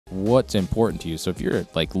what's important to you. So if you're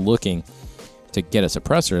like looking to get a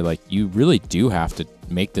suppressor, like you really do have to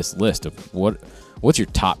make this list of what's your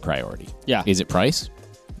top priority. Yeah. Is it price?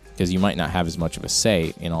 Because you might not have as much of a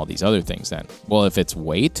say in all these other things then. Well, if it's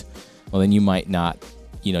weight, well, then you might not,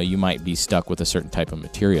 you might be stuck with a certain type of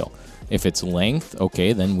material. If it's length,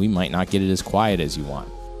 okay, then we might not get it as quiet as you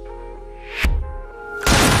want.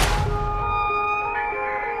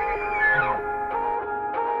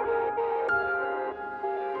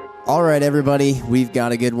 All right, everybody, we've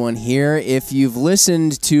got a good one here. If you've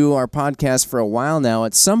listened to our podcast for a while now,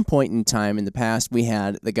 at some point in time in the past, we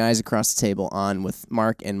had the guys across the table on with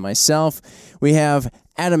Mark and myself. We have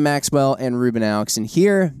Adam Maxwell and Reuben Alex in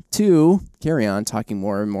here to carry on talking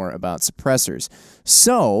more and more about suppressors.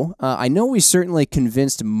 So, I know we certainly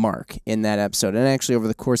convinced Mark in that episode, and actually over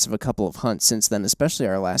the course of a couple of hunts since then, especially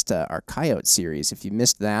our last our coyote series. If you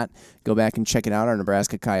missed that, go back and check it out, our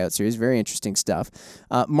Nebraska coyote series. Very interesting stuff.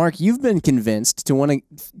 Mark, you've been convinced to want to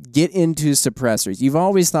get into suppressors. You've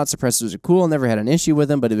always thought suppressors are cool, never had an issue with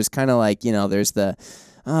them, but it was kind of like, there's the...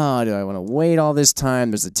 Oh, do I want to wait all this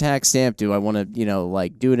time? There's a tax stamp. Do I want to,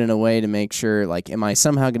 do it in a way to make sure, am I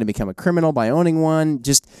somehow going to become a criminal by owning one?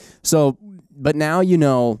 But now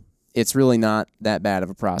it's really not that bad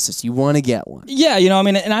of a process. You want to get one. Yeah,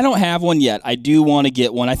 and I don't have one yet. I do want to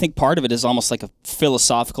get one. I think part of it is almost like a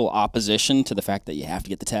philosophical opposition to the fact that you have to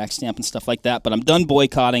get the tax stamp and stuff like that. But I'm done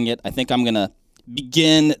boycotting it. I think I'm going to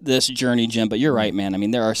begin this journey, Jim. But you're right, man. I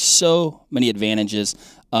mean, there are so many advantages.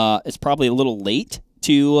 It's probably a little late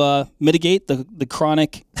to mitigate the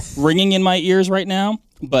chronic ringing in my ears right now,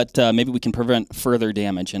 but maybe we can prevent further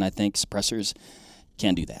damage, and I think suppressors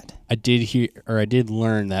can do that. I did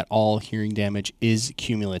learn that all hearing damage is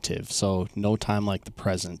cumulative, so no time like the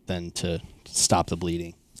present then to stop the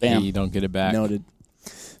bleeding. Bam. Yeah, you don't get it back. Noted.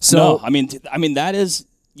 So no, I mean that is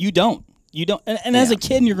you don't. And as a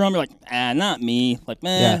kid, and you're growing, you're like, not me. Like,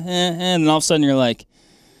 and then all of a sudden you're like,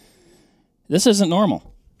 this isn't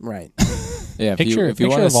normal. Right. Yeah, picture a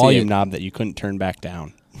volume knob that you couldn't turn back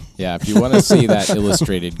down. Yeah, if you want to see that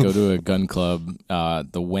illustrated, go to a gun club,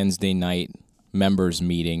 the Wednesday night members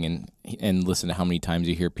meeting, and listen to how many times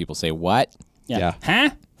you hear people say, what? Yeah.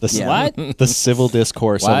 Huh? What? The civil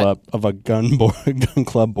discourse of a gun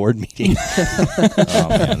club board meeting. Oh,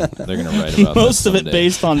 man. They're going to write about most of it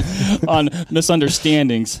based on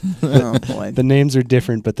misunderstandings. Oh, boy. The names are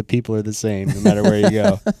different, but the people are the same, no matter where you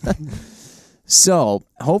go. So,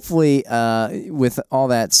 hopefully, with all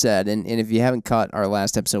that said, and if you haven't caught our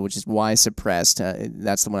last episode, which is Why Suppressed,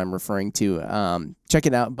 that's the one I'm referring to, check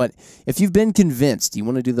it out. But if you've been convinced you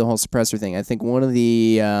want to do the whole suppressor thing, I think one of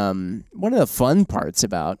the fun parts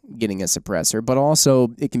about getting a suppressor, but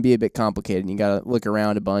also it can be a bit complicated, and you got to look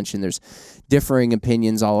around a bunch, and there's differing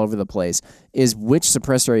opinions all over the place, is which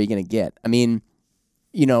suppressor are you going to get? I mean,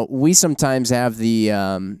 we sometimes have the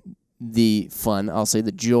fun, I'll say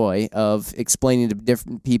the joy of explaining to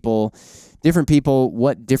different people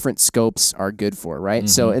what different scopes are good for, right? Mm-hmm.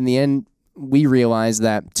 So in the end, we realize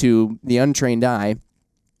that to the untrained eye,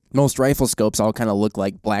 most rifle scopes all kind of look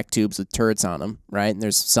like black tubes with turrets on them, right? And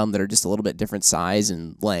there's some that are just a little bit different size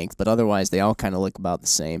and length, but otherwise they all kind of look about the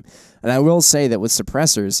same. And I will say that with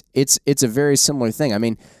suppressors, it's a very similar thing. I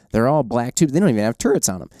mean, they're all black tubes. They don't even have turrets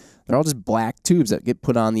on them. They're all just black tubes that get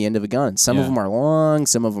put on the end of a gun. Some of them are long,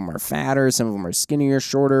 some of them are fatter, some of them are skinnier,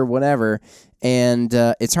 shorter, whatever. And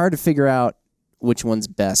it's hard to figure out which one's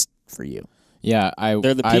best for you. Yeah,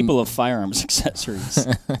 they're the people of firearms accessories.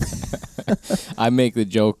 I make the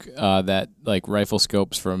joke that like rifle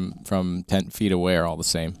scopes from 10 feet away are all the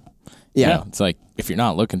same. Yeah, it's like if you're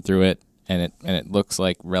not looking through it and it looks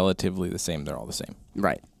like relatively the same, they're all the same.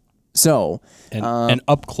 Right. So, and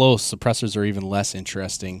up close, suppressors are even less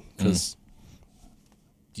interesting because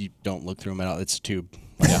you don't look through them at all. It's a tube.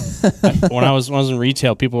 Yeah. When I was in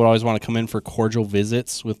retail, people would always want to come in for cordial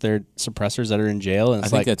visits with their suppressors that are in jail. And I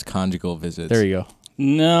think that's conjugal visits. There you go.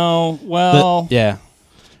 No, well, yeah.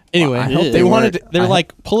 Anyway, I hope they wanted. They're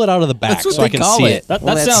like, pull it out of the back so I can see it.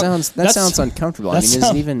 That sounds uncomfortable. I mean,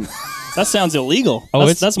 isn't even. That sounds illegal.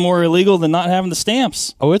 Oh, that's more illegal than not having the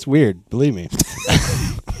stamps. Oh, it's weird. Believe me.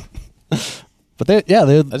 But they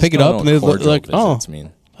pick it up and they're like, well,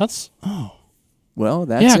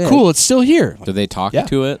 that's it. Cool. It's still here. Do they talk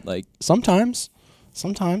to it? Like sometimes.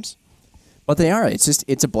 But they are.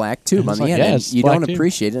 It's a black tube on the end. And you don't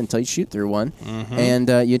appreciate it until you shoot through one, and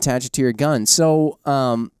you attach it to your gun. So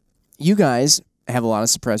you guys have a lot of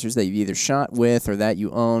suppressors that you've either shot with or that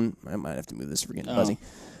you own. I might have to move this for getting buzzing.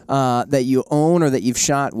 that you own or that you've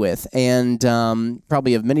shot with, and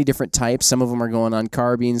probably of many different types. Some of them are going on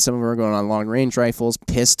carbines, some of them are going on long-range rifles,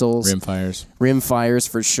 pistols, rimfires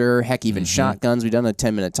for sure. Heck, even shotguns. We've done a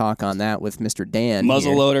 10-minute talk on that with Mr. Dan.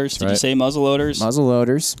 Muzzle loaders. Did you say muzzle loaders? Muzzle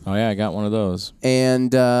loaders. Oh yeah, I got one of those.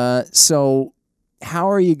 And so,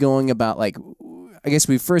 how are you going about? Like, I guess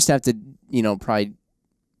we first have to, probably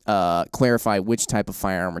clarify which type of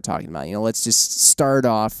firearm we're talking about. Let's just start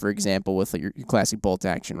off, for example, with your classic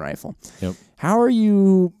bolt-action rifle. Yep. How are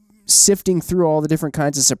you sifting through all the different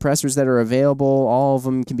kinds of suppressors that are available? All of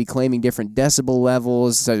them can be claiming different decibel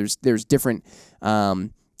levels. So there's different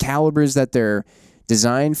calibers that they're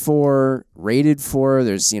designed for, rated for.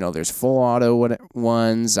 There's full auto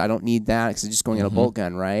ones. I don't need that because it's just going in a bolt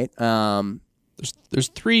gun, right? There's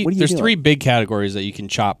three big categories that you can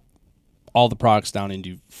chop all the products down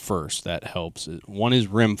into first. That helps. One is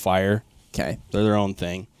rimfire. Okay. They're their own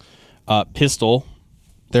thing. Pistol,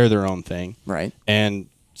 they're their own thing. Right. And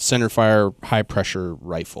centerfire high pressure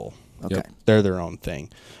rifle. Okay. They're their own thing.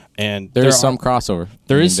 And there's some crossover.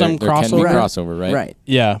 There is some crossover. Can be crossover, right? Right.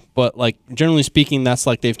 Yeah, but like generally speaking, that's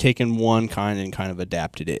like they've taken one kind and kind of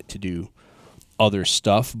adapted it to do other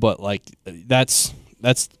stuff. But like that's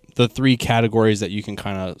the three categories that you can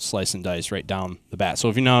kind of slice and dice right down the bat. So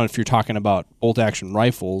if you're talking about bolt action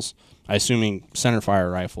rifles, I assuming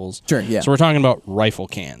centerfire rifles. Sure, yeah. So we're talking about rifle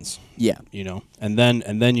cans. Yeah. And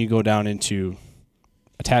then you go down into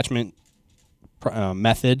attachment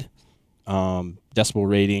method, decibel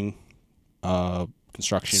rating,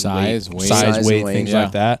 construction, size, weight, things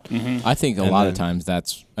like that. I think a lot of times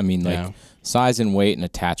that's, size and weight and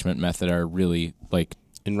attachment method are really like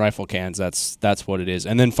in rifle cans. That's what it is.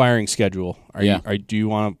 And then firing schedule. Do you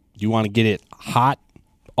want to get it hot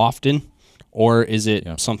often, or is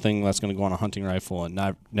it something that's going to go on a hunting rifle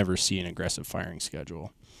and never see an aggressive firing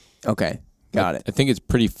schedule? Okay, got it. I think it's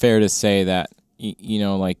pretty fair to say that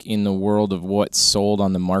like in the world of what's sold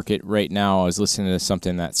on the market right now, I was listening to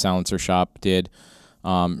something that Silencer Shop did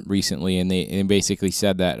recently, and they basically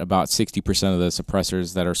said that about 60% of the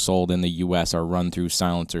suppressors that are sold in the U.S. are run through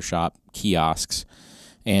Silencer Shop kiosks,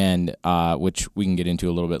 and which we can get into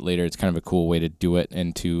a little bit later. It's kind of a cool way to do it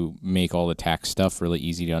and to make all the tax stuff really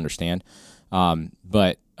easy to understand.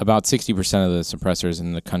 But about 60% of the suppressors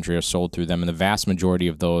in the country are sold through them, and the vast majority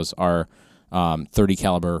of those are 30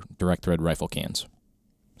 caliber direct thread rifle cans.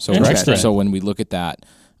 So, so when we look at that,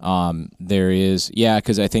 there is,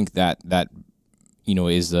 because I think that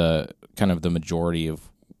is the kind of the majority of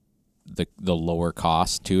the lower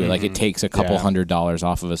cost too. Like it takes a couple $100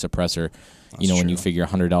 off of a suppressor. When you figure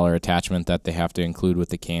 $100 attachment that they have to include with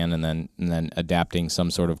the can, and then adapting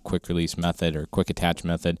some sort of quick release method or quick attach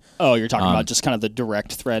method. Oh, you're talking about just kind of the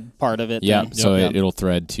direct thread part of it. Yeah. Then? So it'll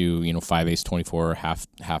thread to 5/8 24 or half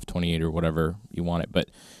 28 or whatever you want it. But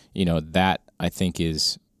that I think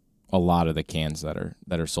is a lot of the cans that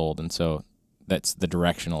are sold, and so that's the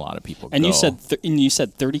direction a lot of people go. And you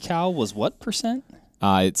said 30 cal was what percent?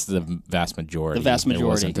 It's the vast majority. The vast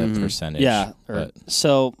majority. It wasn't a percentage. Yeah.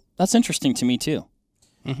 So that's interesting to me too.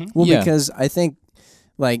 Well, because I think,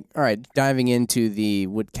 all right, diving into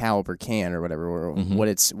what caliber can or whatever, or what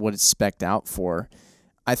it's spec'd out for,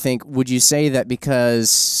 I think, would you say that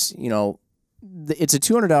because it's a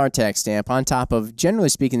 $200 tax stamp on top of, generally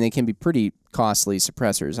speaking, they can be pretty costly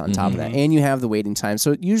suppressors on top of that, and you have the waiting time,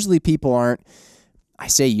 so usually people aren't. I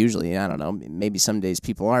say usually, I don't know, maybe some days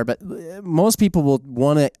people are, but most people will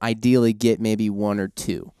want to ideally get maybe one or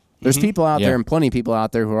two. There's people out there, and plenty of people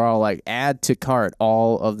out there, who are all like, add to cart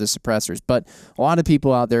all of the suppressors. But a lot of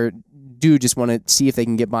people out there do just want to see if they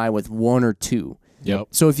can get by with one or two. Yep.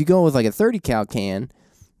 So if you go with like a 30 cal can,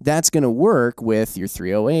 that's going to work with your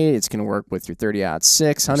 308. It's going to work with your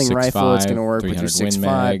 30-06 hunting rifle. It's going to work with your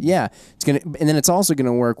 6.5. Yeah, it's going to, and then it's also going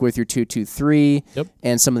to work with your 223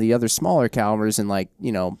 and some of the other smaller calibers and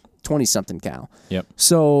 20-something cal. Yep.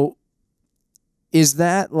 So is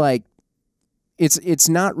that like, it's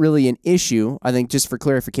not really an issue, I think, just for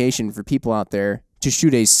clarification for people out there, to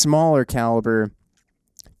shoot a smaller caliber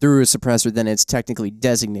through a suppressor than it's technically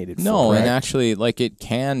designated for. No, correct? and actually, it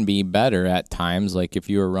can be better at times. Like if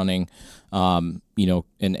you were running, an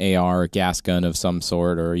AR, a gas gun of some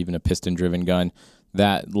sort, or even a piston-driven gun,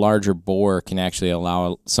 that larger bore can actually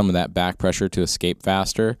allow some of that back pressure to escape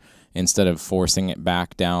faster instead of forcing it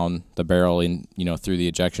back down the barrel through the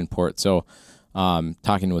ejection port. So,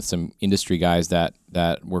 talking with some industry guys that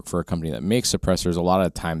work for a company that makes suppressors, a lot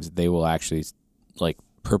of times they will actually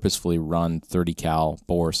purposefully run 30 cal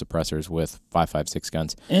bore suppressors with 5.56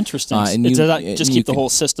 guns. Interesting. Does that just keep the whole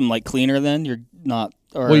system cleaner then? You're not.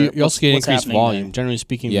 Or you also get increased volume. There? Generally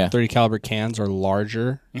speaking, 30 caliber cans are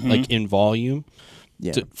larger, in volume.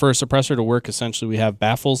 Yeah. For a suppressor to work, essentially, we have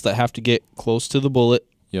baffles that have to get close to the bullet.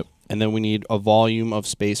 Yep. And then we need a volume of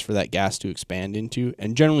space for that gas to expand into.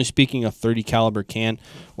 And generally speaking, a 30 caliber can,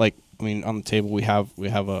 like, I mean, on the table we have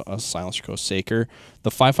a Silencer Co. Saker. The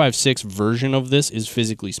 5.56 version of this is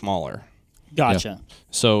physically smaller. Gotcha. Yeah.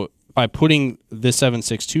 So by putting this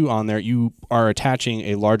 7.62 on there, you are attaching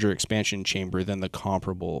a larger expansion chamber than the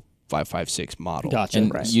comparable 5.56 model. Gotcha.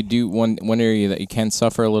 And you do one area that you can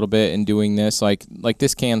suffer a little bit in doing this, like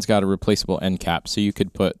this can's got a replaceable end cap, so you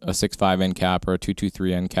could put a 6.5 end cap or a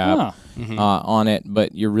 2.23 end cap on it,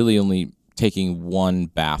 but you're really only taking one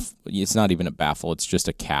baffle. It's not even a baffle; it's just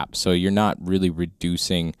a cap. So you're not really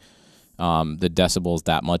reducing the decibels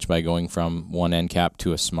that much by going from one end cap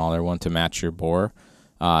to a smaller one to match your bore.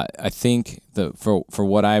 I think for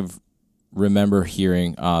what I've remember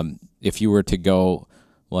hearing, if you were to go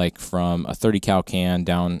like from a 30 cal can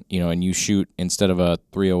down, and you shoot, instead of a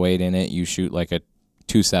 308 in it, you shoot like a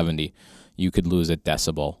 270, you could lose a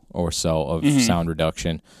decibel or so of sound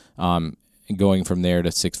reduction. Going from there to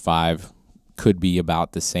 6.5 could be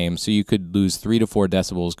about the same. So you could lose 3 to 4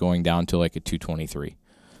 decibels going down to like a 223.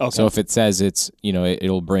 Okay. So if it says it's,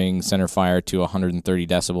 it'll bring center fire to 130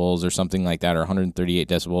 decibels or something like that, or 138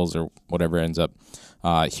 decibels or whatever ends up,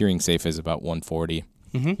 hearing safe is about 140.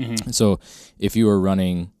 So if you were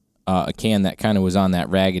running a can that kind of was on that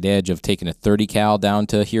ragged edge of taking a 30 cal down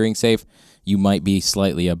to hearing safe, you might be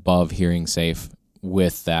slightly above hearing safe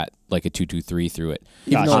with that, like a 223 through it.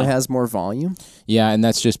 Even though it has more volume? Yeah, and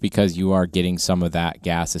that's just because you are getting some of that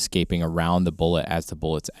gas escaping around the bullet as the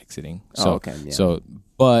bullet's exiting. So, okay. Yeah.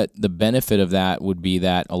 But the benefit of that would be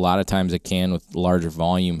that a lot of times a can with larger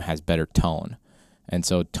volume has better tone. And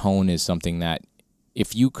so tone is something that,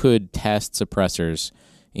 if you could test suppressors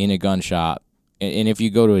in a gun shop, and if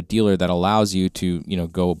you go to a dealer that allows you to,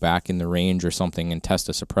 go back in the range or something and test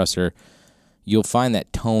a suppressor, you'll find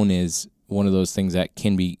that tone is one of those things that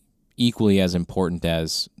can be equally as important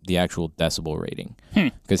as the actual decibel rating,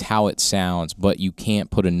 because how it sounds, but you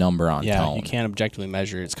can't put a number on tone. Yeah, you can't objectively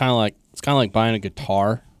measure it. It's kind of like buying a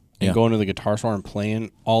guitar and going to the guitar store and playing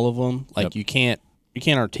all of them. Like you can't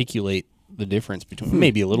articulate the difference between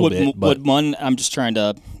maybe a little bit. But would one, I'm just trying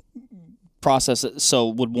to process it. So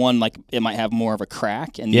would one, like, it might have more of a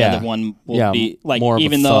crack, and the other one will be like, more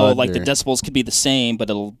even though like the decibels could be the same, but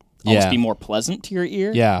it'll almost be more pleasant to your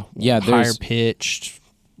ear. Yeah, higher pitched,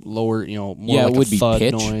 lower, more like it would a be thud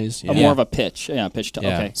pitch. noise. More of a pitch. Pitch tone.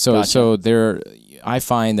 Okay. So there, I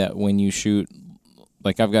find that when you shoot,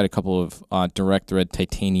 like, I've got a couple of direct thread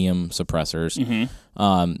titanium suppressors,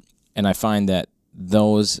 and I find that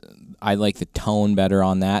those, I like the tone better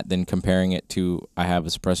on that than comparing it to, I have a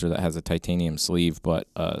suppressor that has a titanium sleeve but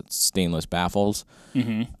stainless baffles.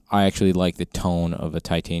 I actually like the tone of a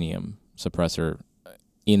titanium suppressor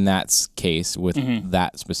in that case with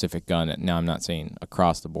that specific gun. Now, I'm not saying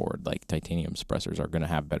across the board, like, titanium suppressors are going to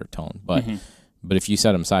have better tone, but if you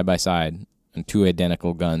set them side by side and two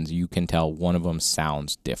identical guns, you can tell one of them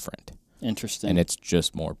sounds different. Interesting. And it's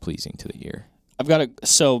just more pleasing to the ear. I've got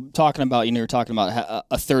talking about, you were talking about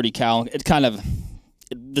a 30 cal. It kind of,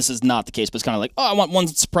 this is not the case, but it's kind of like, I want one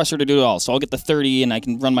suppressor to do it all. So I'll get the 30 and I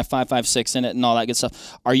can run my 5.56 in it and all that good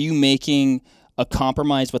stuff. Are you making a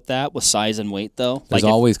compromise with that, with size and weight, though? There's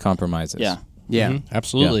always compromises. Yeah.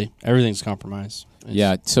 Absolutely. Yeah. Everything's compromised.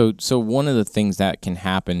 So one of the things that can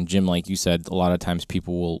happen, Jim, like you said, a lot of times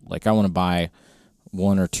people will, like, I want to buy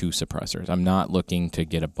 1 or 2 suppressors. I'm not looking to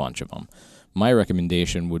get a bunch of them. My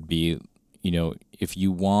recommendation would be, if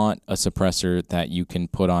you want a suppressor that you can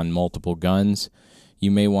put on multiple guns, you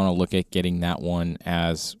may want to look at getting that one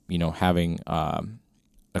as, having a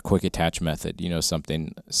quick attach method,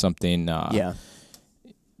 something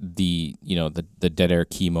the Dead Air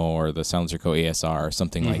Chemo or the Silencer Co. ASR or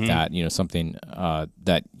something like that, something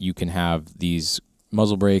that you can have these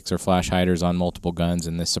muzzle brakes or flash hiders on multiple guns,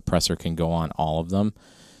 and this suppressor can go on all of them.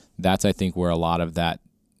 That's, I think, where a lot of that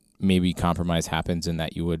maybe compromise happens, in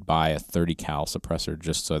that you would buy a 30 cal suppressor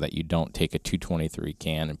just so that you don't take a 223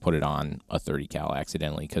 can and put it on a 30 cal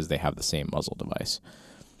accidentally, because they have the same muzzle device.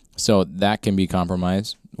 So that can be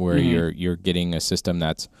compromised, where you're getting a system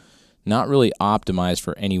that's not really optimized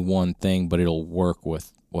for any one thing, but it'll work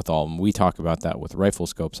with all of them. We talk about that with rifle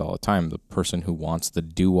scopes all the time. The person who wants the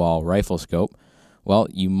do-all rifle scope, well,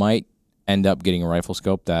 you might end up getting a rifle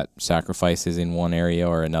scope that sacrifices in one area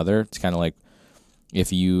or another. It's kind of like,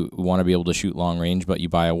 if you want to be able to shoot long range, but you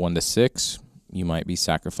buy a 1-6, you might be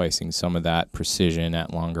sacrificing some of that precision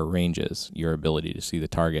at longer ranges, your ability to see the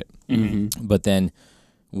target. But then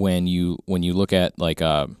when you look at, like,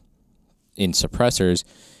 in suppressors,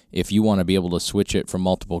 if you want to be able to switch it from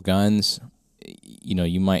multiple guns,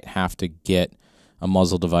 you might have to get a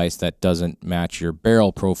muzzle device that doesn't match your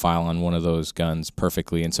barrel profile on one of those guns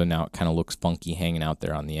perfectly, and so now it kind of looks funky hanging out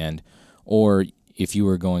there on the end. Or if you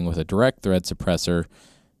were going with a direct thread suppressor,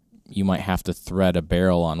 you might have to thread a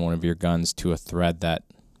barrel on one of your guns to a thread that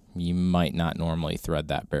you might not normally thread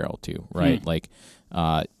that barrel to, right? Like,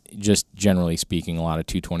 just generally speaking, a lot of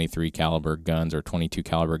 223 caliber guns or 22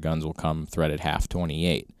 caliber guns will come threaded half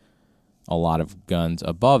 28. A lot of guns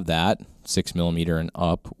above that, 6mm and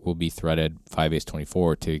up, will be threaded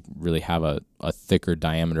 5/8-24 to really have a thicker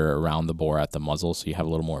diameter around the bore at the muzzle, so you have a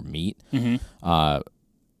little more meat.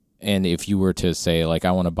 And if you were to say, like,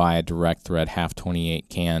 I want to buy a direct thread half 28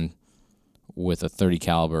 can with a 30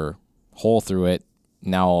 caliber hole through it,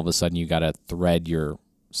 now all of a sudden you got to thread your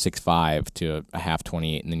 6.5 to a half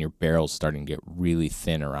 28, and then your barrel's starting to get really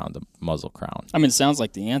thin around the muzzle crown. I mean, it sounds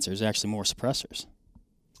like the answer is actually more suppressors.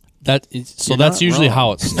 So that's usually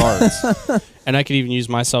how it starts. And I could even use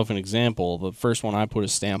myself an example. The first one I put a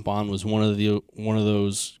stamp on was one of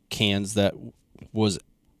those cans that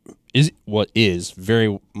is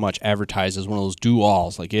very much advertised as one of those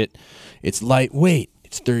do-alls. Like it's lightweight,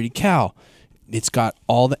 it's 30 cal, it's got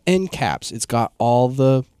all the end caps, it's got all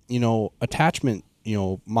the attachment,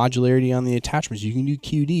 modularity on the attachments. You can do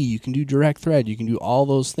QD, you can do direct thread, you can do all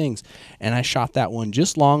those things. And I shot that one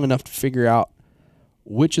just long enough to figure out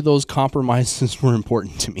which of those compromises were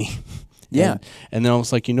important to me. Yeah. And then I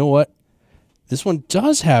was like, you know what? This one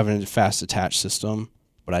does have a fast attach system,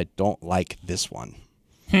 but I don't like this one.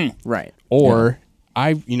 Right. Or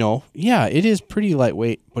it is pretty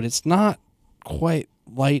lightweight, but it's not quite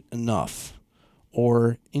light enough.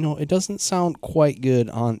 Or, it doesn't sound quite good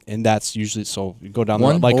on, and that's usually, so you go down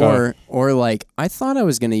or like, I thought I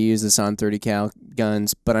was going to use this on 30 cal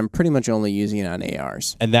guns, but I'm pretty much only using it on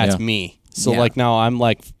ARs. And that's me. So like now I'm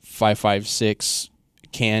like 5.56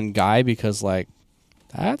 can guy because like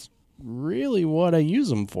that's really what I use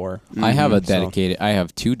them for. I have I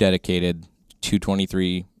have two dedicated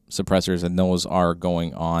 223 suppressors, and those are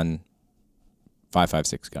going on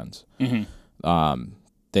 5.56 guns.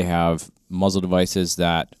 They have muzzle devices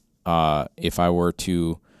that if I were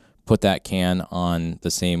to put that can on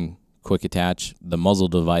the same quick attach, the muzzle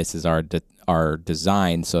devices are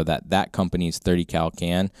designed so that company's 30 cal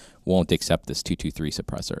can won't accept this 223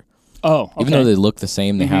 suppressor. Oh, okay. Even though they look the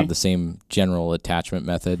same, they have the same general attachment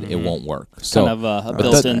method, it won't work. So kind of a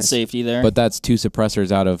built-in safety there. But that's two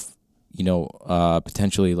suppressors out of,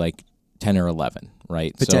 potentially like 10 or 11,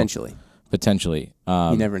 right? Potentially. Potentially.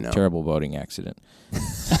 You never know. Terrible boating accident.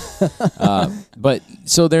 But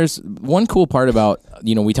so there's one cool part about,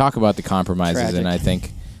 we talk about the compromises, Tragic. and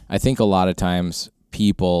I think a lot of times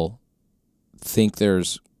people think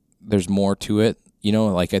there's more to it.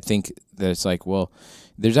 Like I think there's like, well,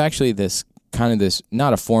 there's actually this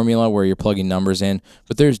not a formula where you're plugging numbers in,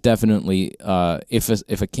 but there's definitely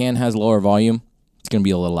if a can has lower volume, it's going to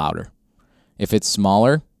be a little louder. If it's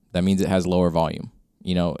smaller, that means it has lower volume,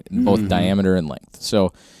 both diameter and length.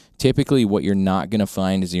 So typically what you're not going to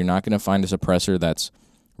find is you're not going to find a suppressor that's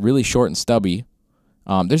really short and stubby.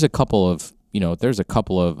 There's a couple of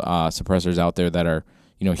suppressors out there that are,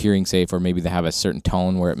 hearing safe, or maybe they have a certain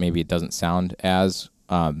tone where it doesn't sound as,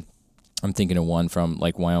 I'm thinking of one from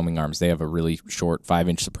like Wyoming Arms. They have a really short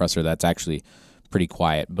 5-inch suppressor that's actually pretty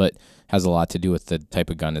quiet, but has a lot to do with the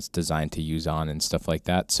type of gun it's designed to use on and stuff like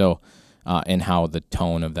that. So, and how the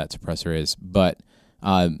tone of that suppressor is. But,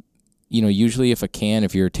 usually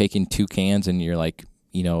if you're taking two cans and you're like,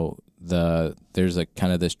 there's a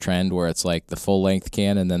kind of this trend where it's like the full length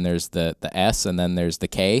can, and then there's the S, and then there's the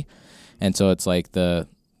K. And so it's like the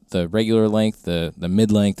regular length, the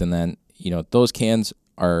mid length, and then, those cans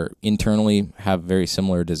are internally have very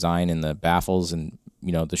similar design in the baffles, and,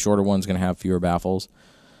 the shorter one's going to have fewer baffles.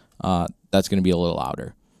 That's going to be a little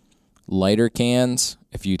louder. Lighter cans,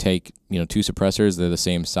 if you take, two suppressors, they're the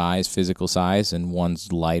same size, physical size, and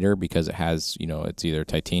one's lighter because it has, it's either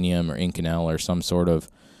titanium or Inconel or some sort of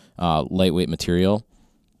lightweight material.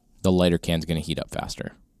 The lighter can's going to heat up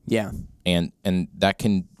faster. Yeah. And that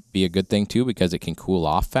can be a good thing too, because it can cool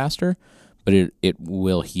off faster, but it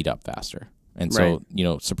will heat up faster. And so,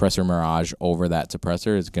 suppressor mirage over that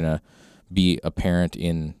suppressor is going to be apparent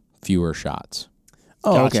in fewer shots.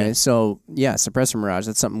 Oh, Gotcha. okay. So, yeah, suppressor mirage,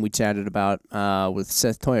 that's something we chatted about with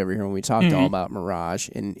Seth Toy over here when we talked all about mirage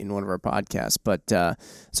in one of our podcasts. But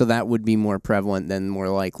so that would be more prevalent than more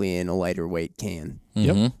likely in a lighter weight can.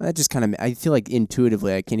 Yep. That just kind of, I feel like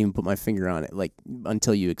intuitively, I can't even put my finger on it, like,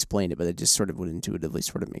 until you explained it, but it just sort of would intuitively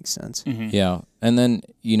sort of make sense. Yeah. And then,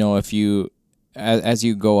 if you, as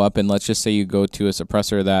you go up, and let's just say you go to a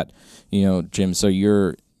suppressor that, Jim, so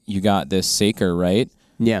you got this Saker, right?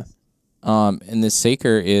 Yeah. And this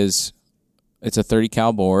Saker is it's a 30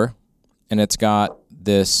 cal bore, and it's got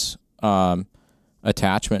this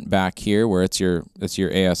attachment back here where it's your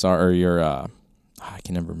ASR or your I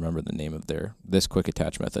can never remember the name of this quick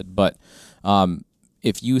attach method, but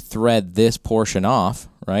if you thread this portion off,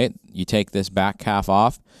 right, you take this back half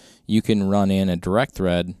off, you can run in a direct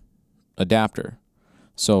thread adapter.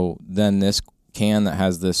 So then this can that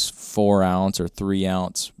has this 4 ounce or 3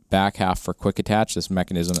 ounce back half for quick attach, this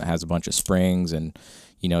mechanism that has a bunch of springs and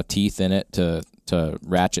teeth in it to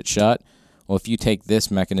ratchet shut. Well, if you take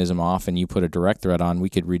this mechanism off and you put a direct thread on, we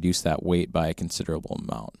could reduce that weight by a considerable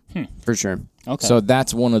amount. For sure. Okay. So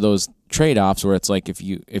that's one of those trade-offs where it's like if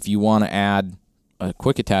you want to add a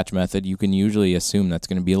quick attach method, you can usually assume that's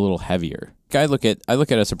going to be a little heavier. I look at a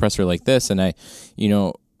suppressor like this, and I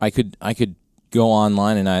could go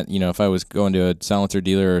online and if I was going to a silencer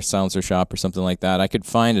dealer or a silencer shop or something like that, I could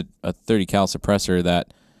find a 30 cal suppressor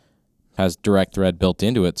that has direct thread built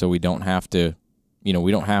into it, so we don't have to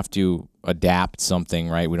adapt something,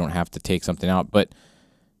 right? We don't have to take something out. But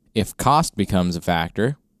if cost becomes a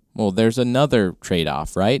factor, well, there's another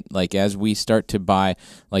trade-off, right? Like as we start to buy,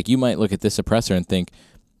 like you might look at this suppressor and think,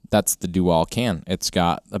 that's the do-all can. It's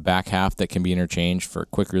got a back half that can be interchanged for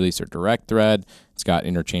quick release or direct thread. It's got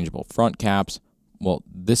interchangeable front caps. Well,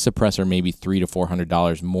 this suppressor may be $300 to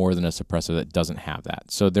 $400 more than a suppressor that doesn't have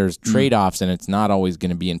that. So there's trade-offs, and it's not always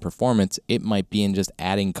going to be in performance. It might be in just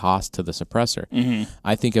adding cost to the suppressor.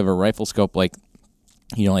 I think of a rifle scope like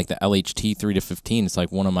the LHT 3 to 15. It's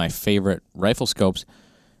like one of my favorite rifle scopes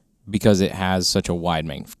because it has such a wide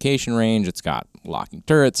magnification range. It's got locking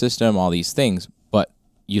turret system, all these things. But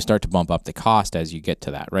you start to bump up the cost as you get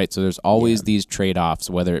to that, right? So there's always these trade-offs,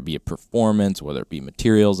 whether it be a performance, whether it be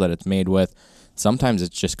materials that it's made with. Sometimes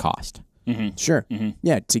it's just cost. Sure.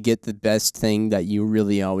 Yeah, to get the best thing that you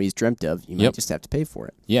really always dreamt of, you might just have to pay for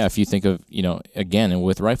it. Yeah, if you think of, again, and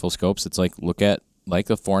with rifle scopes, it's like look at like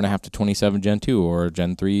the 4.5 to 27 Gen 2 or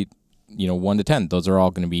Gen 3, 1 to 10. Those are all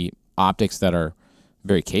going to be optics that are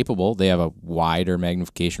very capable. They have a wider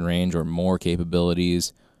magnification range or more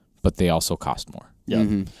capabilities, but they also cost more.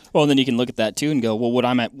 Yeah. Well, and then you can look at that too and go, well, what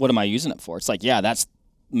am I using it for? It's like, yeah, that's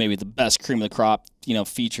maybe the best cream of the crop,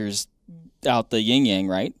 features out the yin yang,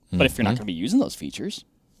 right? But if you're not going to be using those features,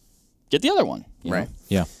 get the other one. Right.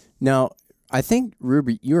 Yeah. Now, I think,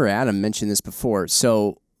 Ruby, you or Adam mentioned this before.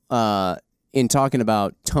 So, in talking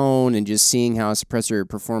about tone and just seeing how a suppressor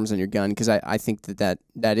performs on your gun, because I think that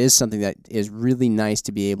is something that is really nice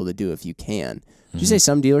to be able to do if you can. Did you say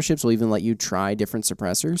some dealerships will even let you try different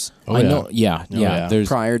suppressors? Oh, I know. Yeah. There's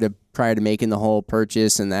prior to making the whole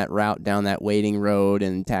purchase and that route down that waiting road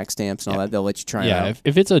and tax stamps and all that, they'll let you try it out. Yeah,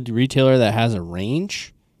 if it's a retailer that has a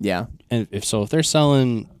range, and if they're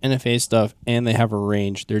selling NFA stuff and they have a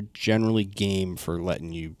range, they're generally game for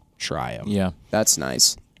letting you try them. Yeah, that's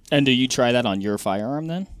nice. And do you try that on your firearm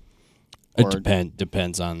then? It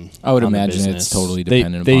depends on. I would on imagine the it's totally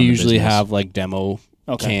dependent. They upon usually the business. have like demo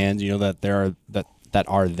cans, that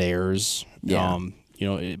are theirs. Yeah.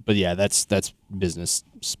 But yeah, that's business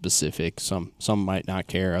specific. Some might not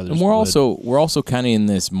care. Others. And we're also kind of in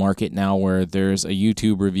this market now where there's a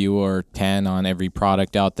YouTube review or 10 on every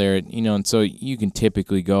product out there, and so you can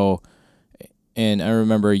typically go. And I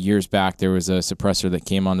remember years back there was a suppressor that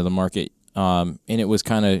came onto the market, and it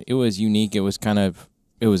was unique. It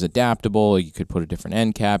was adaptable. You could put a different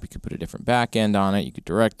end cap. You could put a different back end on it. You could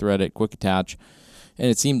direct thread it, quick attach. And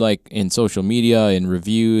it seemed like in social media, in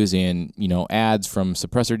reviews, and ads from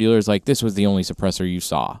suppressor dealers, like this was the only suppressor you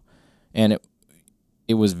saw, and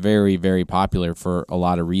it was very, very popular for a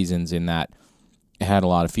lot of reasons. In that it had a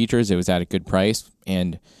lot of features, it was at a good price,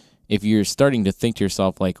 and if you're starting to think to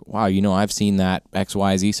yourself like, wow, I've seen that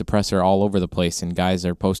XYZ suppressor all over the place, and guys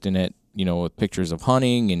are posting it, with pictures of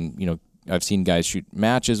hunting, and I've seen guys shoot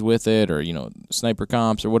matches with it, or sniper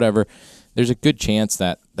comps or whatever. There's a good chance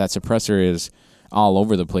that suppressor is all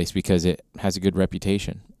over the place because it has a good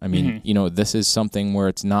reputation. I mean, this is something where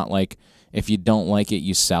it's not like if you don't like it,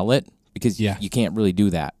 you sell it, because you can't really do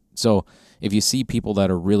that. So if you see people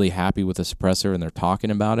that are really happy with a suppressor and they're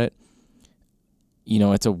talking about it,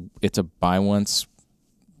 it's a buy once,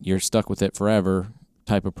 you're stuck with it forever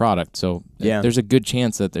type of product. So there's a good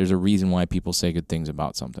chance that there's a reason why people say good things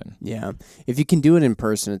about something. Yeah. If you can do it in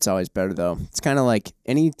person, it's always better, though. It's kind of like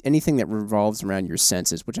anything that revolves around your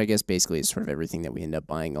senses, which I guess basically is sort of everything that we end up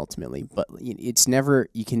buying ultimately. But you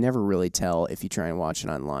can never really tell if you try and watch it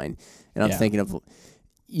online. And I'm thinking of,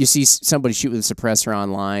 you see somebody shoot with a suppressor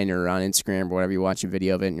online or on Instagram or whatever, you watch a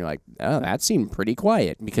video of it, and you're like, oh, that seemed pretty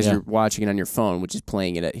quiet, because you're watching it on your phone, which is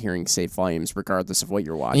playing it at hearing safe volumes regardless of what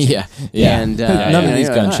you're watching. Yeah. And none of these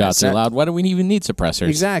gunshots are loud. Why do we even need suppressors?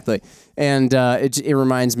 Exactly. And it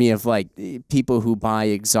reminds me of like people who buy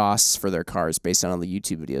exhausts for their cars based on all the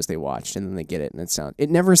YouTube videos they watched, and then they get it, and it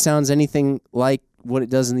never sounds anything like what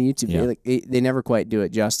it does in the YouTube video. Like, they never quite do it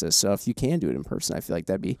justice. So if you can do it in person, I feel like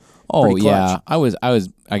that'd be pretty clutch. I was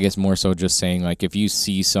I guess more so just saying, like, if you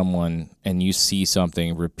see someone and you see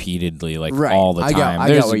something repeatedly, like all the time,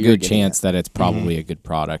 there's a good chance that it's probably a good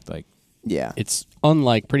product. Like, it's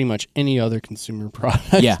unlike pretty much any other consumer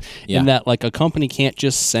product. In that, like, a company can't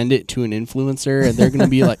just send it to an influencer and they're going to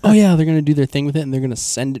be like, oh yeah, they're going to do their thing with it and they're going to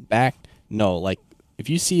send it back. No, like, if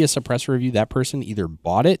you see a suppressor review, that person either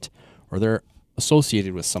bought it or they're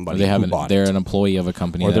associated with somebody they're an employee of a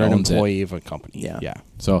company, or they're an owns employee it. of a company.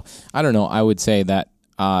 So I don't know. I would say that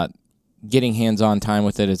getting hands-on time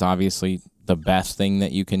with it is obviously the best thing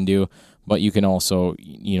that you can do, but you can also,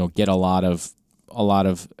 you know, get a lot of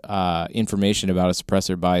information about a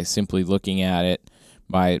suppressor by simply looking at it,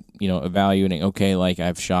 by, you know, evaluating. Okay, like,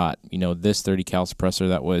 I've shot, you know, this 30 cal suppressor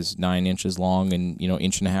that was 9 inches long and, you know,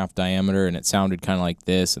 1.5 inch diameter, and it sounded kind of like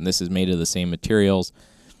this, and this is made of the same materials.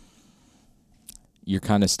 You're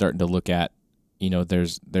kind of starting to look at, you know,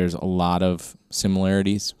 there's a lot of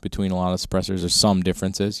similarities between a lot of suppressors. There's some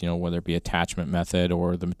differences, you know, whether it be attachment method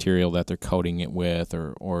or the material that they're coating it with,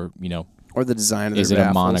 or you know, or the design of is their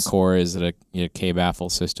it baffles. a monocore? Is it a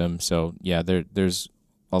K-baffle system? So yeah, there's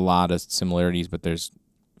a lot of similarities, but there's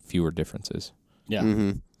fewer differences.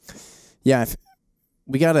 Yeah,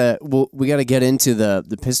 we gotta get into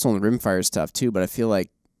the pistol and rimfire stuff too. But I feel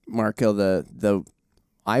like, Marco,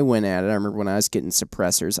 I went at it. I remember when I was getting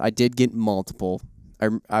suppressors, I did get multiple.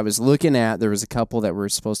 I was looking at, there was a couple that were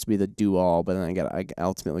supposed to be the do-all, but then I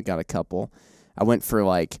ultimately got a couple. I went for,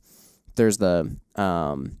 like, there's the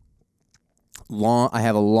I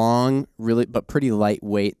have a long, really, but pretty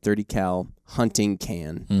lightweight 30 cal hunting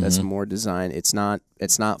can. That's more designed. It's not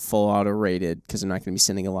full auto rated, because I'm not going to be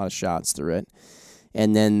sending a lot of shots through it.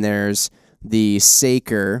 And then there's the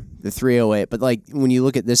Saker, the 308, but, like, when you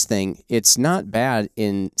look at this thing, it's not bad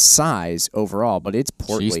in size overall, but it's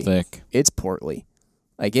portly. She's thick. It's portly.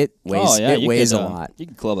 Like, it weighs a lot. You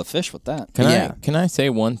can club a fish with that. Can I say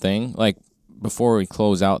one thing? Like, before we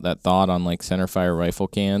close out that thought on, like, centerfire rifle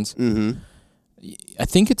cans, I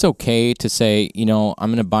think it's okay to say, you know, I'm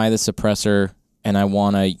going to buy the suppressor and I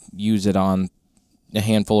want to use it on a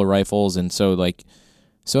handful of rifles, and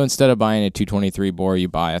so instead of buying a 223 bore, you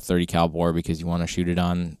buy a 30 cal bore because you want to shoot it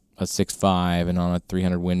on a 6.5 and on a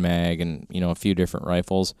 300 Win Mag and, you know, a few different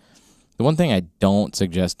rifles. The one thing I don't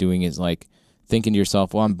suggest doing is, like, thinking to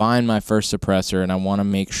yourself, well, I'm buying my first suppressor and I want to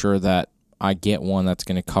make sure that I get one that's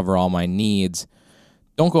going to cover all my needs.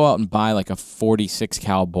 Don't go out and buy, like, a 46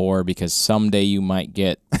 cal bore, because someday you might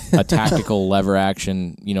get a tactical lever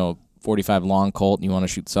action, you know, 45 long Colt, and you want to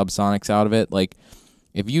shoot subsonics out of it. Like,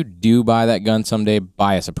 if you do buy that gun someday,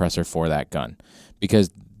 buy a suppressor for that gun,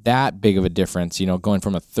 because that big of a difference, you know, going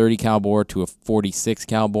from a 30 cal bore to a 46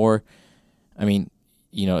 cal bore, I mean,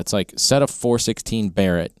 you know, it's like set a 416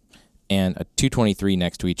 Barrett and a 223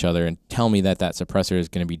 next to each other and tell me that suppressor is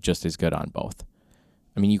going to be just as good on both.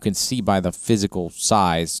 I mean, you can see by the physical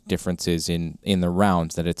size differences in the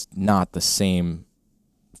rounds that it's not the same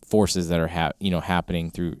forces that are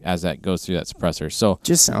happening through as that goes through that suppressor. So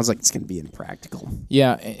just sounds like it's going to be impractical.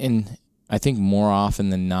 Yeah, and I think more often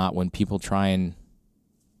than not, when people try and,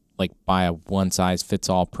 like, buy a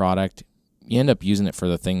one-size-fits-all product, you end up using it for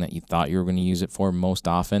the thing that you thought you were going to use it for most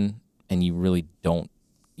often, and you really don't.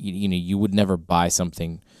 You know, you would never buy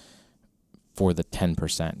something for the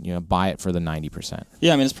 10%. You know, buy it for the 90%.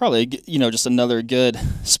 Yeah, I mean, it's probably, you know, just another good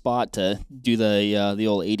spot to do the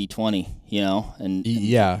old 80-20, you know. And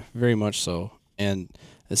yeah, very much so. And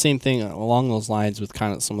the same thing along those lines with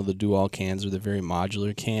kind of some of the do-all cans or the very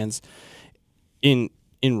modular cans. In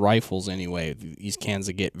rifles anyway, these cans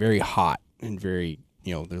that get very hot and very,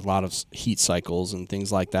 you know, there's a lot of heat cycles and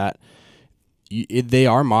things like that. They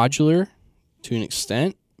are modular to an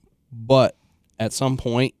extent, but at some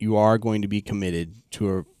point you are going to be committed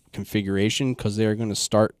to a configuration because they're going to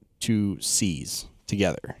start to seize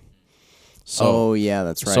together. So, yeah,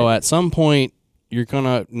 that's right. So at some point you're going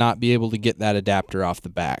to not be able to get that adapter off the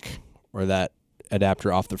back or that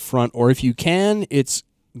adapter off the front, or if you can, it's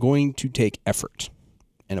going to take effort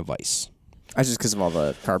and a vise. That's just because of all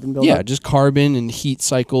the carbon buildup? Yeah, just carbon and heat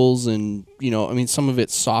cycles and, you know, I mean, some of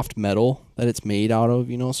it's soft metal that it's made out of,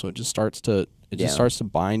 you know, so it just starts to just starts to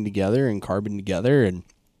bind together and carbon together,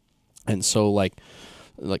 and so like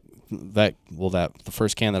the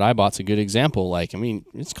first can that I bought's a good example. Like, I mean,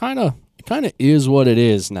 it kind of is what it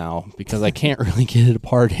is now because I can't really get it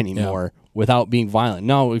apart anymore without being violent.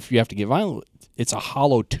 No, if you have to get violent, it's a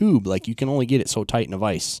hollow tube. Like, you can only get it so tight in a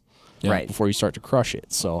vise before you start to crush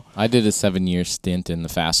it. So I did a 7-year stint in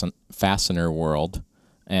the fastener world,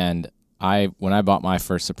 and when I bought my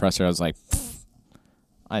first suppressor, I was like,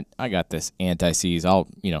 I got this anti-seize. I'll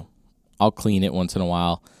clean it once in a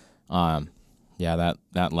while.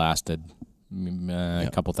 That lasted a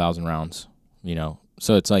couple thousand rounds,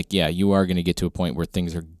 So it's like, you are going to get to a point where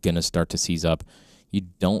things are going to start to seize up. You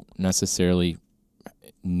don't necessarily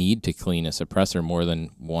need to clean a suppressor more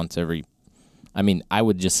than once every. I mean, I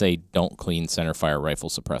would just say don't clean centerfire rifle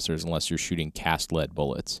suppressors unless you're shooting cast lead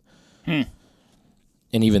bullets. And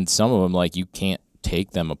even some of them, like, you can't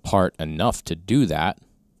take them apart enough to do that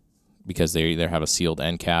because they either have a sealed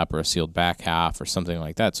end cap or a sealed back half or something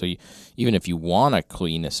like that. So even if you want to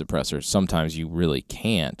clean a suppressor, sometimes you really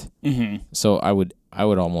can't. So I would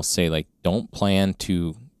almost say, like, don't plan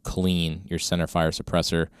to clean your centerfire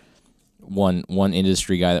suppressor. One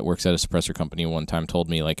industry guy that works at a suppressor company one time told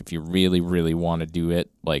me, like, if you really, really want to do it,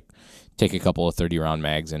 like, take a couple of 30-round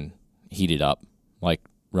mags and heat it up. Like,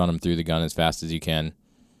 run them through the gun as fast as you can,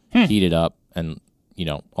 heat it up, and,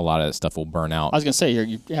 a lot of that stuff will burn out. I was going to say,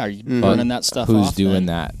 you're burning that stuff off. Who's doing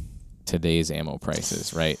that? Today's ammo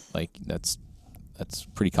prices, right? Like, that's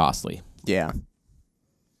pretty costly. Yeah.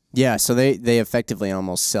 Yeah, so they effectively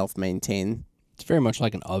almost self-maintain. It's very much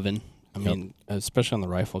like an oven. I mean, especially on the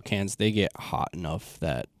rifle cans, they get hot enough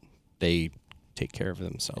that they take care of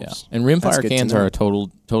themselves. Yeah. And rimfire cans are a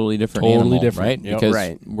totally different animal, right? Yep.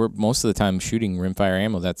 Because we're most of the time shooting rimfire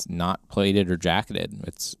ammo that's not plated or jacketed.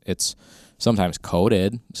 It's sometimes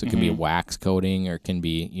coated, so it can be a wax coating, or it can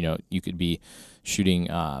be, you could be shooting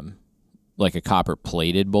like a copper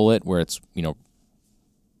plated bullet where it's,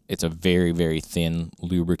 it's a very, very thin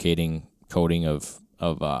lubricating coating of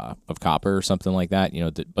copper or something like that,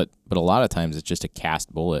 but a lot of times it's just a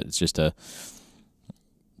cast bullet. It's just a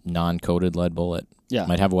non-coated lead bullet. Yeah.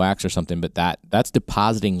 Might have wax or something, but that's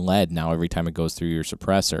depositing lead now every time it goes through your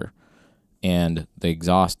suppressor, and the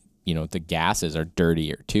exhaust, the gases are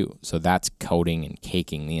dirtier too. So that's coating and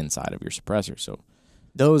caking the inside of your suppressor. So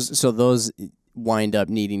those wind up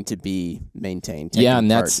needing to be maintained. And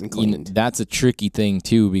that's a tricky thing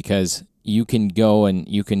too, because you can go and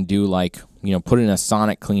you can do, like, put in a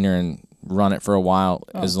sonic cleaner and run it for a while,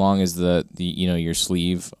 as long as the your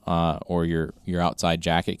sleeve or your outside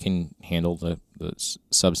jacket can handle the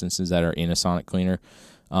substances that are in a sonic cleaner.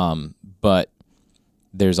 But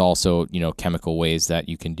there's also, chemical ways that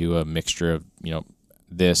you can do a mixture of,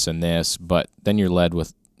 this and this, but then you're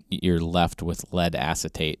left with lead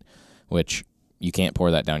acetate, which you can't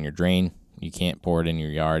pour that down your drain. You can't pour it in your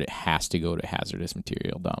yard. It has to go to hazardous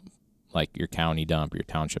material dump, like your county dump or your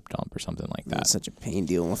township dump or something like that. It's such a pain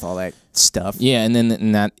dealing with all that stuff. Yeah, and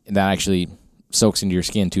then that actually soaks into your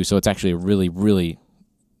skin too. So it's actually a really, really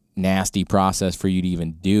nasty process for you to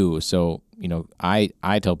even do. So,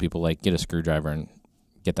 I tell people, like, get a screwdriver and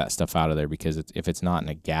get that stuff out of there, because if it's not in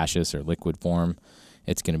a gaseous or liquid form,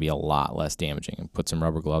 it's going to be a lot less damaging. And put some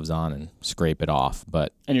rubber gloves on and scrape it off.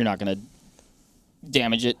 And you're not going to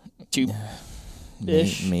damage it too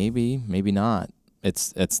ish? Maybe not.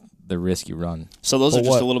 It's the risk you run. So those are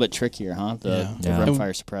just a little bit trickier, huh? The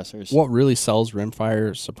rimfire suppressors. What really sells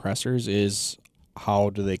rimfire suppressors is how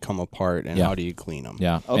do they come apart and how do you clean them?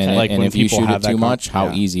 Yeah. Okay. And, like, and when if you people shoot have it too that much,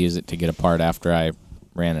 how easy is it to get apart after I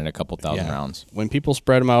ran it a couple thousand rounds? When people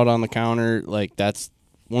spread them out on the counter, like, that's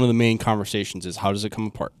one of the main conversations is, how does it come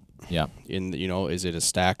apart? Yeah. Is it a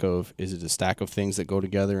stack of things that go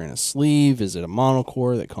together in a sleeve? Is it a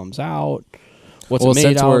monocore that comes out? What's it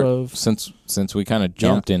made out of? Since we kind of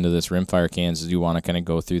jumped into this rimfire cans, do you want to kind of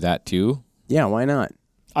go through that too? Yeah, why not?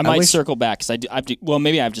 I might circle back, because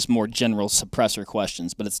maybe I have just more general suppressor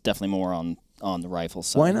questions, but it's definitely more on the rifle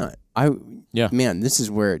side. Why not? Man, this is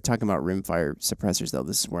where, talking about rimfire suppressors, though,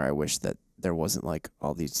 this is where I wish that there wasn't, like,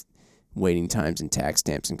 all these waiting times and tax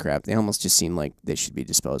stamps and crap. They almost just seem like they should be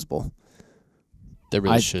disposable. They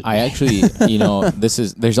really should. I actually,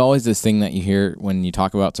 there's always this thing that you hear when you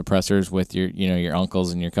talk about suppressors with your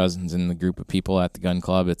uncles and your cousins and the group of people at the gun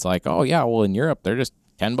club. It's like, oh yeah, well, in Europe they're just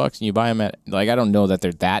 $10 and you buy them at, like, I don't know that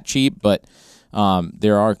they're that cheap, but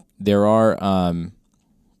there are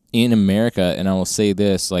in America, and I will say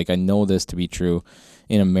this, like, I know this to be true,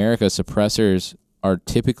 in America, suppressors are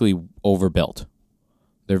typically overbuilt.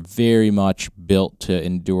 They're very much built to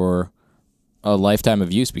endure a lifetime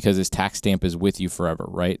of use, because this tax stamp is with you forever,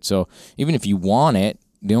 right? So even if you want it,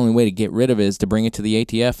 the only way to get rid of it is to bring it to the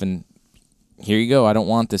ATF and here you go. I don't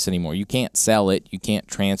want this anymore. You can't sell it. You can't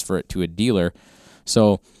transfer it to a dealer.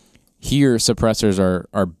 So here, suppressors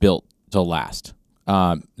are built to last.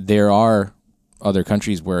 There are other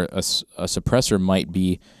countries where a suppressor might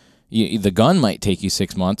be, the gun might take you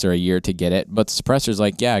 6 months or a year to get it, but the suppressor's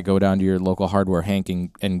like, yeah, go down to your local hardware Hank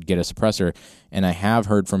and get a suppressor. And I have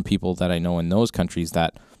heard from people that I know in those countries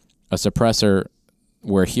that a suppressor,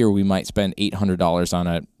 where here we might spend $800 on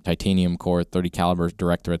a titanium core 30 caliber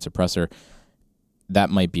direct thread suppressor, that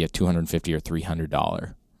might be a $250 or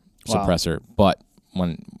 $300 suppressor. But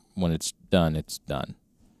when it's done,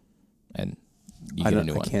 and you get a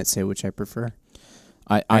new one. I can't say which I prefer.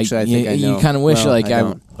 I think I know. You kind of wish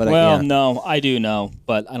no, I do know,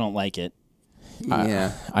 but I don't like it.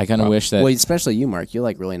 Yeah, I kind of wish that. Well, especially you, Mark. You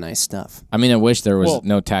like really nice stuff. I mean, I wish there was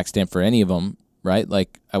no tax stamp for any of them, right?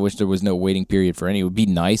 Like, I wish there was no waiting period for any. It would be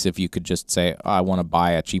nice if you could just say, oh, I want to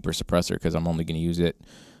buy a cheaper suppressor because I'm only going to use it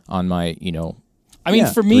on my, I mean,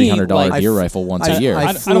 for me, $300 deer rifle once a year.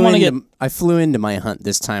 I don't want to get. I flew into my hunt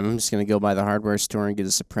this time. I'm just going to go by the hardware store and get a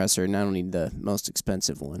suppressor, and I don't need the most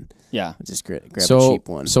expensive one. Yeah, I'll just grab a cheap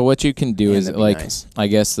one. So what you can do is, like, nice. I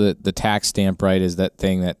guess the tax stamp, right, is that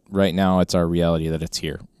thing that right now it's our reality that it's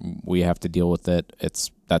here. We have to deal with it.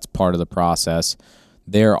 That's part of the process.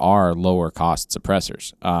 There are lower cost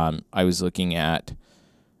suppressors. I was looking at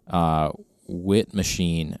Wit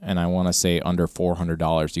Machine, and I want to say under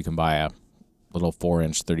 $400 you can buy a little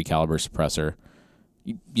 4-inch 30 caliber suppressor.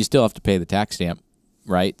 You still have to pay the tax stamp,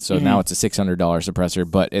 right? So now it's a $600 suppressor,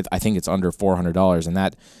 but I think it's under $400,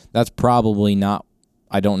 and that's probably not.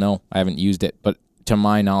 I don't know. I haven't used it, but to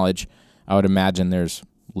my knowledge, I would imagine there's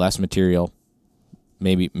less material,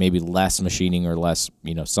 maybe less machining or less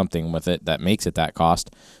something with it that makes it that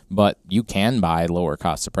cost. But you can buy lower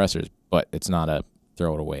cost suppressors, but it's not a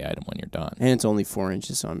throw it away item when you're done. And it's only 4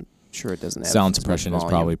 inches, so I'm sure it doesn't have sound suppression is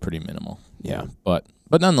probably pretty minimal. Yeah. But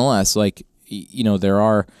nonetheless, like, there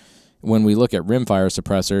are, when we look at rimfire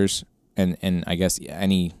suppressors and I guess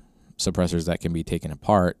any suppressors that can be taken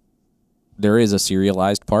apart, there is a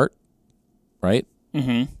serialized part, right?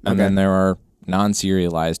 Mm-hmm. And then there are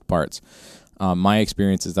non-serialized parts. My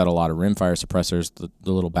experience is that a lot of rimfire suppressors,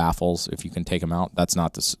 the little baffles, if you can take them out, that's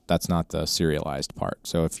not the serialized part.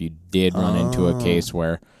 So if you did run into a case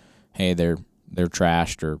where, hey, they're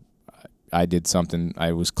trashed, or I did something,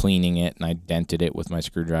 I was cleaning it and I dented it with my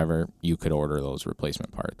screwdriver, you could order those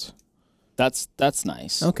replacement parts. That's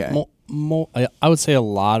nice. Okay. I would say a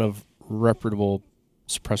lot of reputable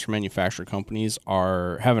suppressor manufacturer companies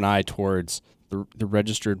have an eye towards the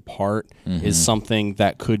registered part is something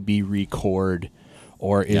that could be record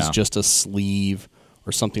or is just a sleeve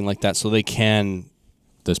or something like that, so they can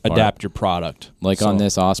adapt your product. Like on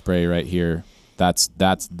this Osprey right here, that's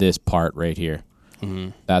this part right here.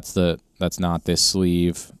 Mm-hmm. That's not this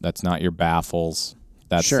sleeve. That's not your baffles.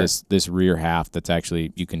 That's this rear half. That's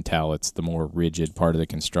actually, you can tell it's the more rigid part of the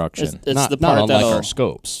construction. It's not, the part not that'll like our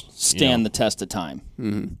scopes stand the test of time.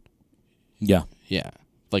 Mm-hmm. Yeah.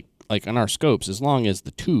 Like on our scopes, as long as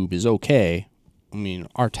the tube is okay, I mean,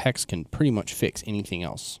 our techs can pretty much fix anything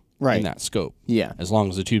else in that scope. Yeah. As long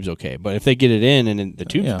as the tube's okay. But if they get it in and the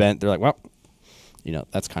tube's bent, they're like, well,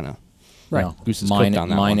 that's kind of goose is cooked on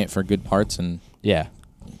that mine one. it for good parts and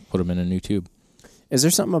put them in a new tube. Is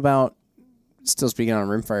there something about, still speaking on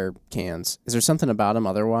rimfire cans, is there something about them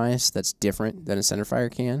otherwise that's different than a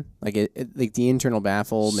centerfire can? Like like the internal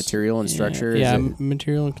baffle material and structure? Yeah,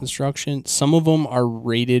 material and construction. Some of them are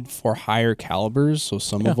rated for higher calibers, so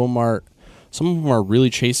some of them are really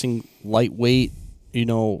chasing lightweight,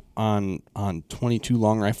 on 22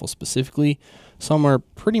 long rifle specifically. Some are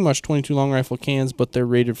pretty much 22 long rifle cans, but they're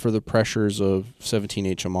rated for the pressures of 17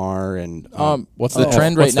 HMR and what's the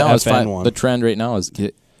trend right now? The trend right now is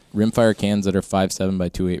get rimfire cans that are 5.7 by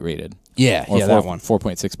 2.8 rated. Yeah, that one.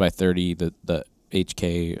 4.6 by 30. The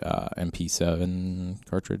HK MP7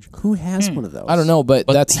 cartridge. Who has one of those? I don't know, but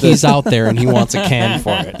that's he's out there and he wants a can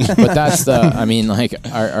for it. But that's like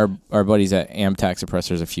our buddies at Amtac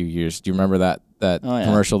Suppressors a few years. Do you remember that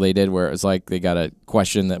commercial they did where it was like they got a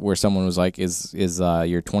question where someone was like, is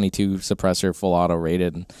your 22 suppressor full auto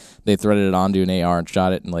rated? And they threaded it onto an AR and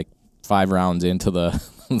shot it, and like 5 rounds into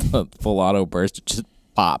the full auto burst, it just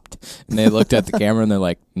popped. And they looked at the camera and they're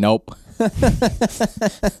like, nope.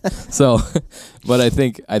 So, but I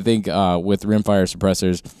think with rimfire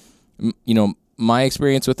suppressors, my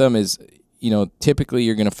experience with them is, typically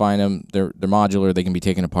you're going to find them, they're modular, they can be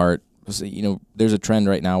taken apart. So, there's a trend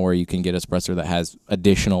right now where you can get a suppressor that has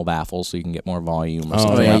additional baffles, so you can get more volume or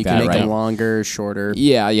something like you that. Can make them longer, shorter.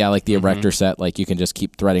 Yeah, like the erector set, like you can just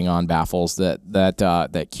keep threading on baffles that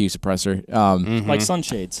Q suppressor. Like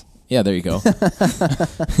sunshades. Yeah, there you go.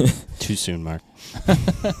 Too soon, Mark.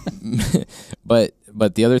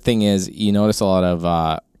 But the other thing is, you notice a lot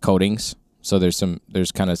of coatings. So there's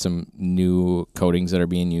kind of some new coatings that are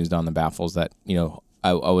being used on the baffles that, you know,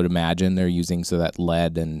 I would imagine they're using so that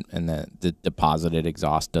lead and the deposited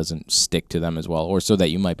exhaust doesn't stick to them as well, or so that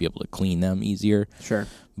you might be able to clean them easier. Sure.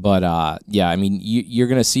 But yeah, I mean, you're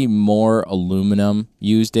going to see more aluminum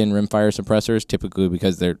used in rimfire suppressors, typically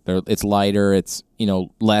because it's lighter, it's, you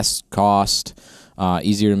know, less cost,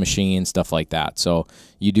 easier to machine, stuff like that. So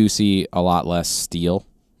you do see a lot less steel.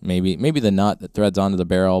 Maybe the nut that threads onto the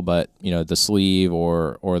barrel, but, you know, the sleeve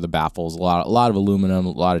or the baffles, a lot of aluminum,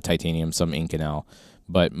 a lot of titanium, some Inconel.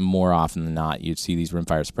 But more often than not, you'd see these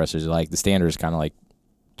rimfire suppressors, like the standard is kind of like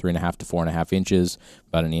 3.5 to 4.5 inches,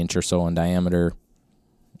 about an inch or so in diameter,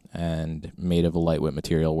 and made of a lightweight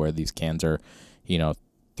material, where these cans are, you know,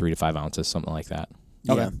 3 to 5 ounces, something like that.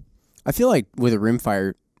 Okay. Yeah. I feel like with a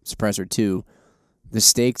rimfire suppressor too, the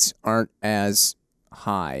stakes aren't as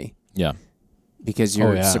high. Yeah. Because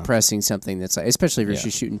you're suppressing something that's like, especially if you're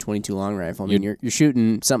just shooting 22 long rifle. I mean, you're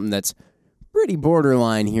shooting something that's pretty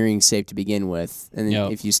borderline hearing safe to begin with, and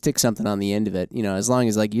then if you stick something on the end of it, you know, as long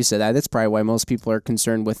as, like you said, that's probably why most people are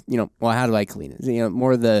concerned with, you know, well, how do I clean it? You know,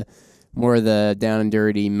 more of the down and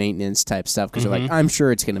dirty maintenance type stuff, because you're like, I'm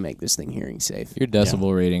sure it's going to make this thing hearing safe. Your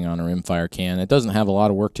decibel rating on a rimfire can, it doesn't have a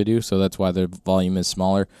lot of work to do, so that's why the volume is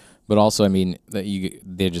smaller. But also, I mean, they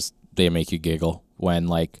make you giggle when,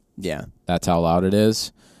 like, that's how loud it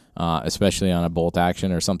is, especially on a bolt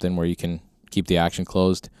action or something where you can keep the action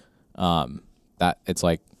closed. That it's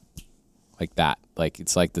like that. Like,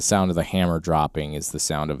 it's like the sound of the hammer dropping is the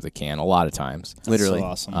sound of the can a lot of times. Literally.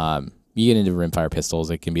 So awesome. You get into rimfire pistols,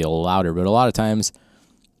 it can be a little louder, but a lot of times,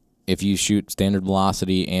 if you shoot standard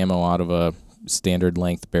velocity ammo out of a standard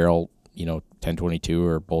length barrel, you know, 10-22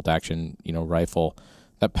 or bolt action, you know, rifle,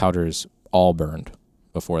 that powder is all burned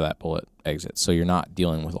before that bullet exits. So you're not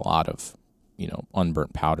dealing with a lot of, you know,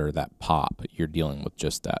 unburnt powder that pop. You're dealing with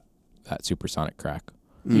just that supersonic crack.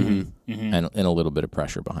 And a little bit of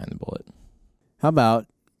pressure behind the bullet. How about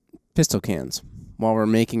pistol cans? While we're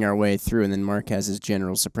making our way through, and then Mark has his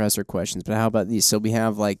general suppressor questions. But how about these? So we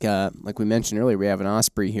have, like we mentioned earlier, we have an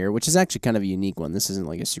Osprey here, which is actually kind of a unique one. This isn't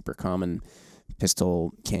like a super common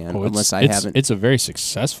pistol can, unless I haven't. It's a very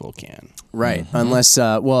successful can, right? Unless,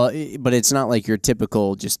 but it's not like your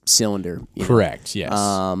typical just cylinder. Correct. Yes.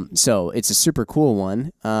 So it's a super cool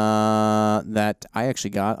one that I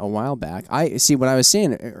actually got a while back. I see what I was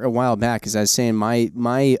saying a while back is I was saying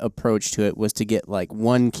my approach to it was to get like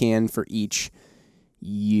one can for each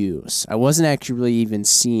use. I wasn't actually even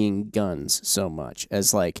seeing guns so much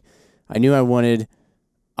as, like, I knew I wanted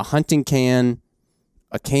a hunting can,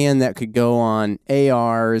 a can that could go on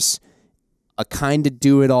ARs, a kind of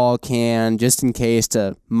do-it-all can just in case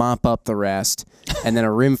to mop up the rest, and then a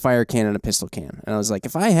rimfire can and a pistol can. And I was like,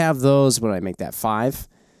 if I have those, what do I make that 5?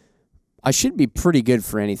 I should be pretty good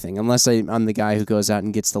for anything, unless I'm the guy who goes out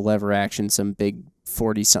and gets the lever action, some big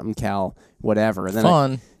 40-something cal, whatever. And then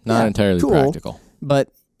Fun, not entirely practical.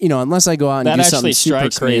 But, you know, unless I go out and do something super crazy. That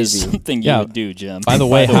actually strikes me as something you would do, Jim. By the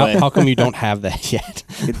way, how come you don't have that yet?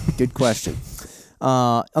 Good question.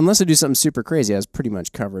 Unless I do something super crazy, I was pretty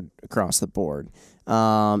much covered across the board.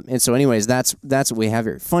 And so anyways, that's what we have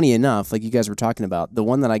here. Funny enough, like you guys were talking about, the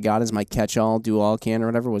one that I got as my catch-all, do-all can or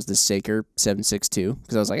whatever was the Saker 7.62,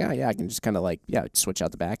 because I was like, oh, yeah, I can just kind of like, switch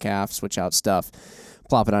out the back half, switch out stuff,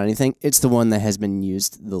 plop it on anything. It's the one that has been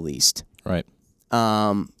used the least. Right.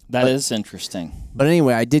 That is interesting. But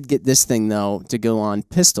anyway, I did get this thing, though, to go on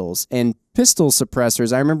pistols. And pistol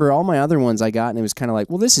suppressors, I remember all my other ones I got, and it was kind of like,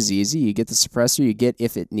 well, this is easy. You get the suppressor, you get,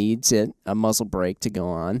 if it needs it, a muzzle brake to go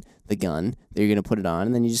on the gun that you're going to put it on,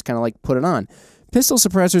 and then you just kind of like put it on. Pistol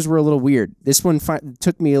suppressors were a little weird. This one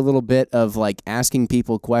took me a little bit of like asking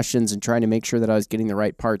people questions and trying to make sure that I was getting the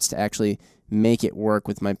right parts to actually make it work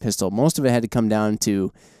with my pistol. Most of it had to come down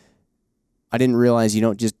to, I didn't realize you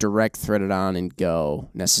don't just direct thread it on and go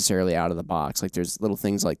necessarily out of the box. Like there's little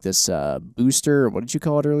things like this booster, or what did you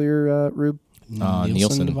call it earlier, Rube?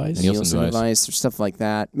 Nielsen device. Nielsen device or stuff like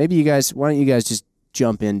that. Maybe you guys, why don't you guys just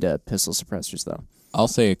jump into pistol suppressors though? I'll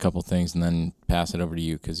say a couple things and then pass it over to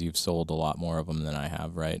you because you've sold a lot more of them than I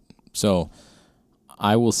have, right? So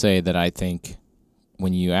I will say that I think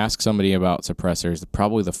when you ask somebody about suppressors,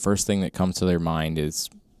 probably the first thing that comes to their mind is,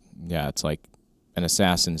 it's like an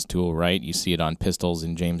assassin's tool, right? You see it on pistols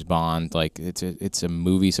in James Bond. Like it's a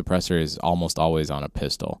movie suppressor is almost always on a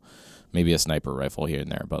pistol. Maybe a sniper rifle here and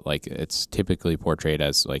there, but like it's typically portrayed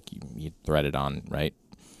as like you thread it on, right?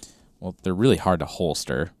 Well, they're really hard to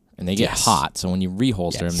holster. And they get hot, so when you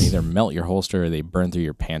reholster them, they either melt your holster or they burn through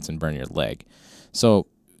your pants and burn your leg. So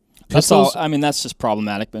That's all. I mean, that's just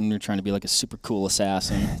problematic when you're trying to be like a super cool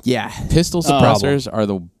assassin. Yeah. Pistol suppressors are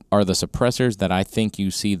the suppressors that I think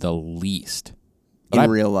you see the least In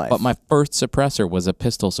real life. But my first suppressor was a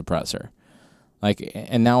pistol suppressor. Like,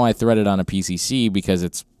 and now I thread it on a PCC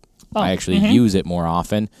because I actually use it more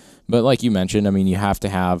often. But like you mentioned, I mean, you have to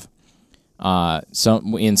have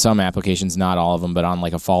in some applications, not all of them, but on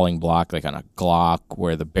like a falling block, like on a Glock,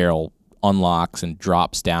 where the barrel unlocks and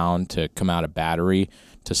drops down to come out of battery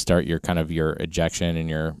to start your kind of your ejection and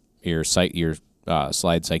your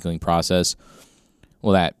slide cycling process.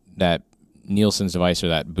 Well, that Nielsen's device or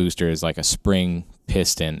that booster is like a spring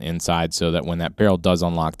piston inside, so that when that barrel does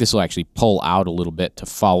unlock, this will actually pull out a little bit to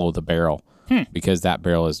follow the barrel because that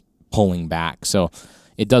barrel is pulling back. So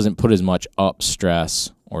it doesn't put as much up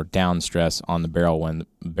stress or down stress on the barrel when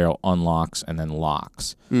the barrel unlocks and then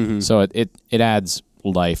locks. So it adds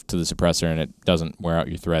life to the suppressor, and it doesn't wear out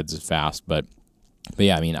your threads as fast. But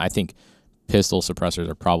yeah, I mean, I think pistol suppressors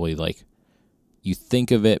are probably like, you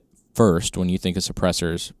think of it first when you think of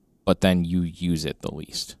suppressors, but then you use it the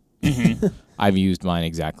least. I've used mine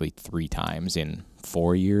exactly 3 times in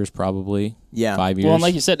 4 years, probably. Yeah. 5 years. Well, and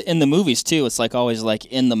like you said, in the movies too, it's like always like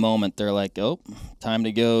in the moment they're like, "Oh, time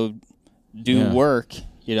to go do work,"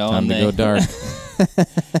 you know, Time and to they go dark.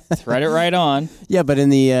 thread it right on. Yeah, but in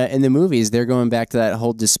the movies, they're going back to that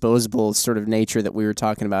whole disposable sort of nature that we were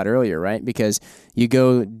talking about earlier, right? Because you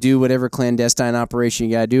go do whatever clandestine operation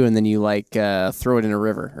you gotta do, and then you like throw it in a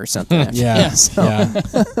river or something. Yeah. So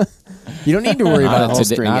you don't need to worry about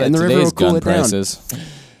holstering it, and the river will cool it prices.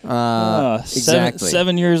 down. Exactly.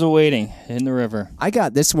 7 years of waiting in the river. I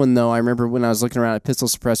got this one though. I remember when I was looking around at pistol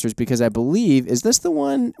suppressors, because I believe, is this the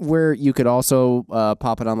one where you could also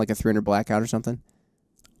pop it on like a 300 blackout or something?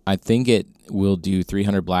 I think it will do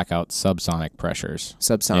 300 blackout subsonic pressures.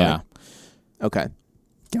 Subsonic. Yeah. Okay.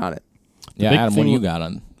 Got it. Yeah, big Adam, what do thing you with- got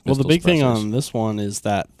on Well, the pistol big thing suppressors? on this one is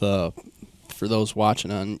that for those watching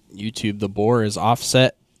on YouTube, the bore is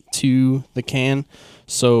offset to the can.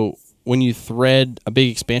 So when you thread a big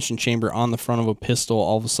expansion chamber on the front of a pistol,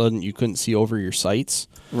 all of a sudden you couldn't see over your sights.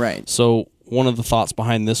 Right. So one of the thoughts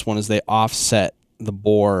behind this one is they offset the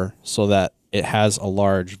bore so that it has a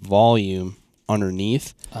large volume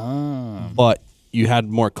underneath, but you had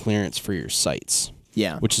more clearance for your sights.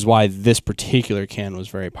 Yeah. Which is why this particular can was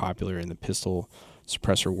very popular in the pistol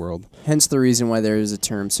suppressor world. Hence the reason why there is a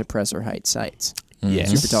term suppressor height sights.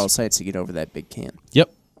 Yes. Super tall sights to get over that big can. Yep.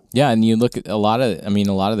 Yeah, and you look at a lot of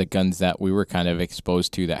the guns that we were kind of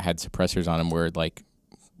exposed to that had suppressors on them were like,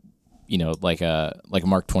 you know, like a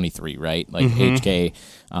Mark 23, right? Like HK,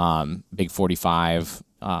 big 45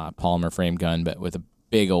 polymer frame gun, but with a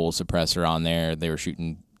big old suppressor on there. They were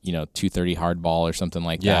shooting, you know, 230 hardball or something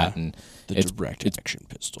like that, and It's direct action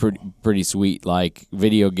pistol. pretty sweet, like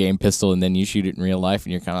video game pistol, and then you shoot it in real life,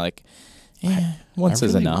 and you're kind of like, once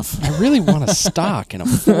is enough. I really want a stock and a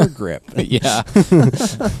foregrip. Yeah.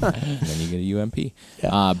 And then you get a UMP.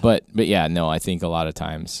 Yeah. But yeah, no, I think a lot of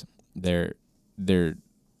times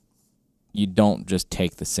you don't just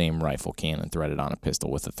take the same rifle can and thread it on a pistol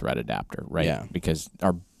with a thread adapter, right? Yeah. Because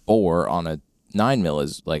our bore on a 9mm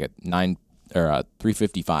is like a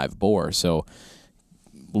 355 bore. So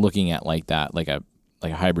looking at like that, like a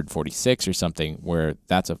hybrid 46 or something, where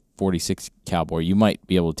that's a 46 cal bore, you might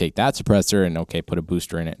be able to take that suppressor and put a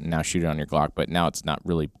booster in it and now shoot it on your Glock. But now it's not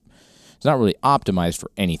really optimized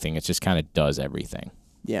for anything. It just kind of does everything.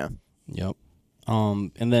 Yeah. Yep.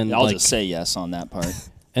 And then I'll just say yes on that part.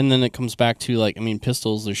 And then it comes back to, like, I mean,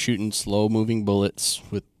 pistols, they're shooting slow-moving bullets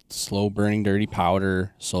with slow-burning dirty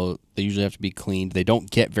powder, so they usually have to be cleaned. They don't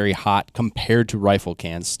get very hot compared to rifle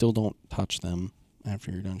cans. Still don't touch them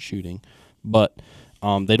after you're done shooting. But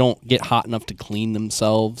they don't get hot enough to clean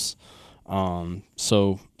themselves.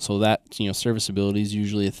 So that, you know, serviceability is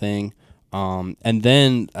usually a thing. And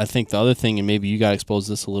then I think the other thing, and maybe you got exposed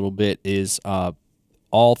to this a little bit, is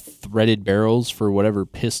all threaded barrels for whatever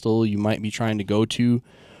pistol you might be trying to go to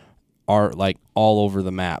are like all over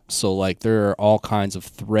the map. So like there are all kinds of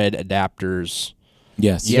thread adapters.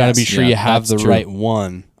 Yes. You got to be sure you have the right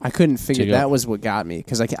one. I couldn't figure. go. That was what got me,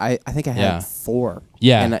 because I think I had 4.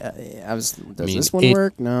 Yeah. And I was. Does mean, this one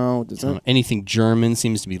work? No. Does it? Anything German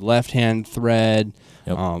seems to be left-hand thread.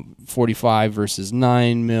 Yep. 45 versus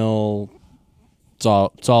 9mm. It's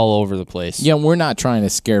all over the place. Yeah, we're not trying to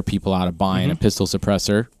scare people out of buying a pistol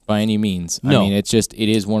suppressor by any means. No. I mean, it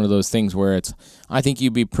is one of those things where I think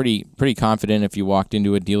you'd be pretty confident if you walked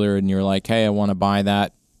into a dealer and you're like, hey, I want to buy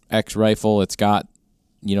that X rifle. It's got,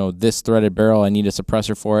 you know, this threaded barrel. I need a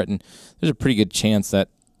suppressor for it. And there's a pretty good chance that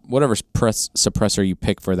whatever suppressor you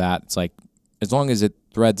pick for that, it's like, as long as it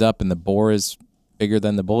threads up and the bore is bigger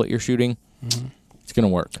than the bullet you're shooting, It's going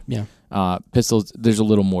to work. Yeah. Pistols, there's a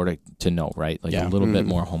little more to know, right? Like Yeah. a little bit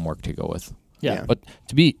more homework to go with. Yeah. But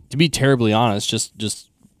to be terribly honest, just because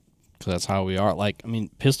that's how we are. Like, I mean,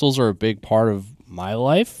 pistols are a big part of my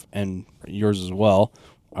life and yours as well.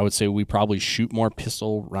 I would say we probably shoot more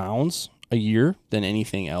pistol rounds a year than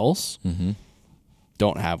anything else. Mm-hmm.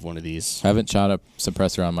 Don't have one of these. I haven't shot a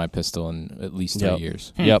suppressor on my pistol in at least 3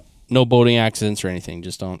 years. Yep. No boating accidents or anything.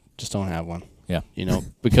 Just don't have one. Yeah. You know,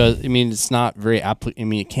 because I mean, it's not very I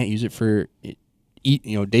mean, you can't use it for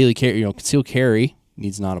daily carry. You know, concealed carry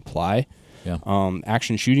needs not apply. Yeah.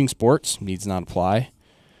 Action shooting sports needs not apply.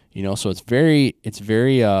 You know, so it's very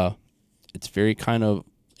kind of,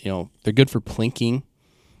 you know, they're good for plinking,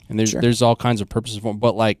 and there's all kinds of purposes for them.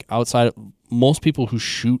 But like outside of most people who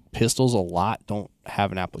shoot pistols a lot don't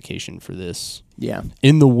have an application for this. Yeah.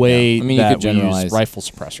 In the way I mean, that you could generalize we use rifle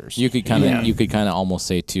suppressors. You could kind of almost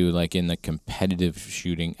say too, like in the competitive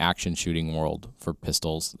shooting, action shooting world for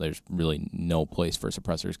pistols, there's really no place for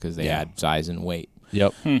suppressors because they add size and weight.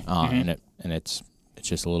 Yep. And it's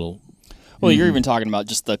just a little. Well, you're even talking about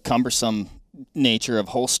just the cumbersome nature of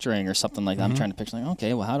holstering or something like that. I'm trying to picture, like,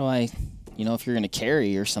 okay, well, how do I, if you're going to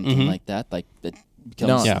carry or something like that, like it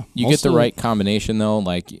becomes. No, you get the right combination though.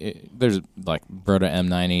 Like there's like Broda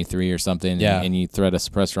M9A3 or something, and you thread a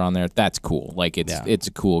suppressor on there. That's cool. Like it's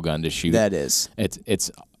a cool gun to shoot. That is. It's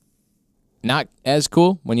not as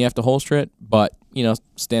cool when you have to holster it, but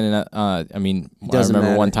standing at, I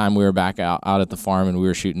remember one time we were back out at the farm and we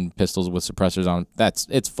were shooting pistols with suppressors on.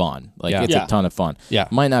 It's fun. Like it's a ton of fun. Yeah.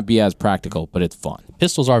 Might not be as practical, but it's fun.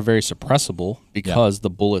 Pistols are very suppressible because the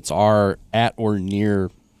bullets are at or near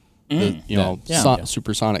the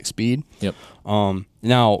supersonic speed. Yep.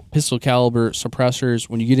 Now pistol caliber suppressors,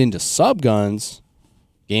 when you get into sub guns,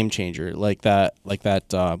 game changer. Like that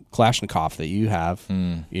Kalashnikov that you have.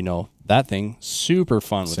 That thing super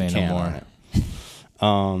fun with the cam on it.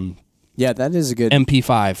 Yeah, that is a good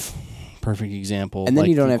MP5, perfect example. And then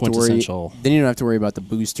you don't have to worry. quintessential- Then you don't have to worry about the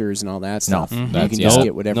boosters and all that stuff. You that's- can just Nope.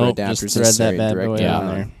 get whatever adapters just thread necessary that bad boy directly on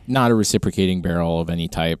on there. Not a reciprocating barrel of any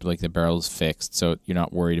type. Like the barrel's fixed, so you're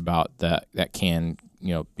not worried about that can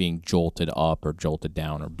being jolted up or jolted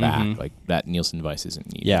down or back. Like that Nielsen device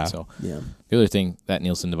isn't needed. Yeah. So Yeah. the other thing, that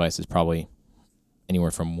Nielsen device is probably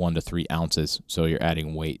anywhere from 1 to 3 ounces, so you're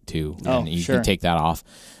adding weight too, and you can take that off.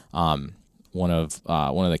 One of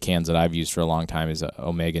the cans that I've used for a long time is a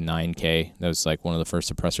Omega 9K. That was like one of the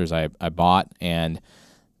first suppressors I bought, and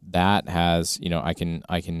that has I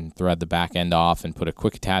can thread the back end off and put a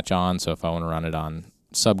quick attach on. So if I want to run it on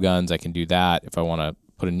sub guns, I can do that. If I want to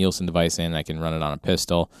put a Nielsen device in, I can run it on a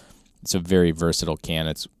pistol. It's a very versatile can.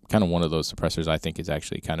 It's kind of one of those suppressors I think is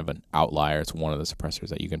actually kind of an outlier. It's one of the suppressors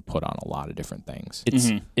that you can put on a lot of different things.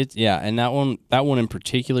 It's and that one in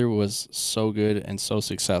particular was so good and so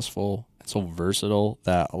successful, so versatile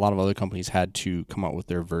that a lot of other companies had to come out with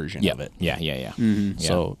their version of it. Yeah.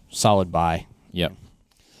 So solid buy. Yep.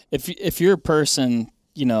 If you're a person,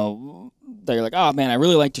 that you're like, oh man, I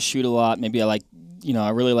really like to shoot a lot. Maybe I like, I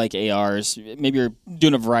really like ARs. Maybe you're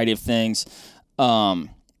doing a variety of things, but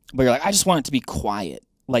you're like, I just want it to be quiet.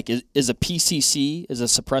 Like, is a PCC, is a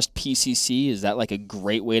suppressed PCC, is that like a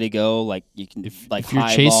great way to go? Like, you can If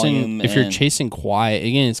high volume. If you're chasing quiet,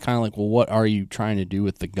 again, it's kind of like, well, what are you trying to do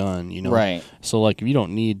with the gun? Right. So like, if you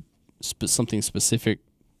don't need something specific,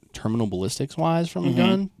 terminal ballistics wise from a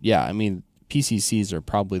gun, I mean, PCCs are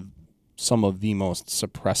probably some of the most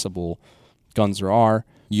suppressible guns there are.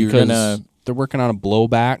 They're working on a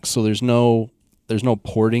blowback, so there's no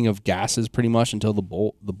porting of gases pretty much until the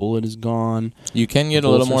bullet is gone. You can get a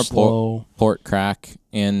little more port crack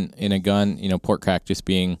in a gun. Port crack just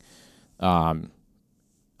being on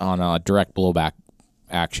a direct blowback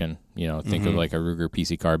action. Think of like a Ruger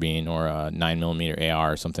PC carbine or a 9mm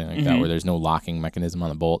AR or something like that, where there's no locking mechanism on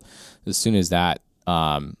the bolt. As soon as that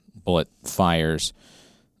bullet fires,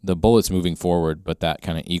 the bullet's moving forward, but that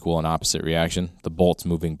kind of equal and opposite reaction, the bolt's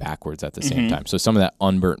moving backwards at the same time. So some of that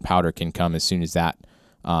unburnt powder can come as soon as that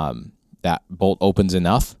that bolt opens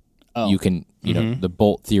enough. You can, the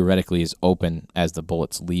bolt theoretically is open as the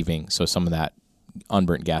bullet's leaving. So some of that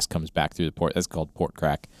unburnt gas comes back through the port. That's called port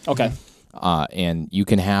crack. Okay. And you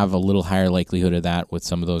can have a little higher likelihood of that with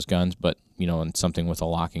some of those guns, but in something with a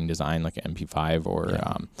locking design like an MP5 or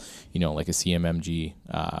like a CMMG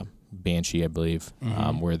Banshee, I believe,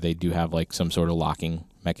 where they do have like some sort of locking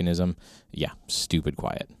mechanism. Yeah, stupid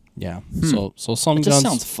quiet. Yeah. So some it guns just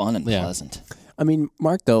sounds fun and pleasant. I mean,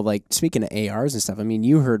 Mark, though, like speaking of ARs and stuff, I mean,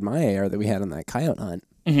 you heard my AR that we had on that coyote hunt.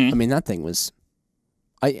 I mean, that thing was.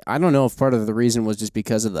 I don't know if part of the reason was just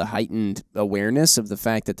because of the heightened awareness of the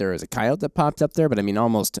fact that there was a coyote that popped up there, but I mean,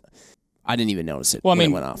 almost I didn't even notice it. Well, I when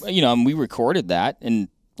mean, it went off. you know, and we recorded that, and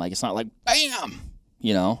like it's not like bam,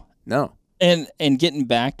 you know. No. And getting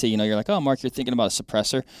back to, you know, you're like, oh, Mark, you're thinking about a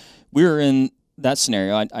suppressor. We were in that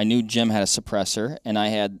scenario. I knew Jim had a suppressor, and I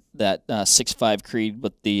had that 6.5 Creed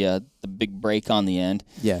with the big brake on the end.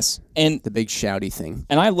 Yes. And the big shouty thing.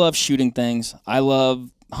 And I love shooting things. I love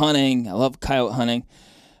hunting. I love coyote hunting.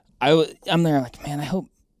 I'm there like, man, I hope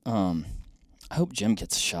Jim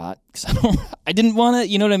gets a shot, because I didn't want to,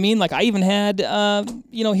 you know what I mean? Like, I even had,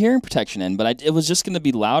 you know, hearing protection in, but it was just going to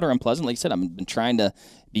be louder and pleasant. Like you said, I've been trying to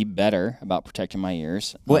be better about protecting my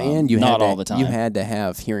ears. Well, and you not had all the time. You had to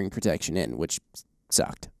have hearing protection in, which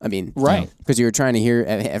sucked. I mean, right? Because you were trying to hear.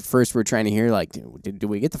 At first, we were trying to hear like, did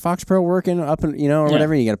we get the Fox Pro working up, and or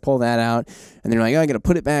whatever? And you got to pull that out, and then you're like, oh, I got to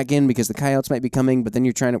put it back in because the coyotes might be coming. But then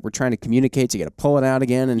we're trying to communicate, so you got to pull it out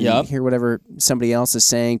again and hear whatever somebody else is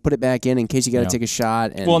saying. Put it back in case you got to take a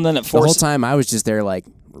shot. And, and then the whole time I was just there like,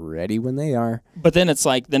 ready when they are. But then it's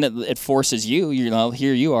like, then it forces you, you know,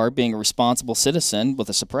 here you are being a responsible citizen with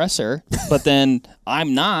a suppressor, but then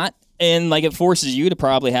I'm not. And like, it forces you to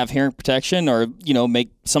probably have hearing protection, or, you know, make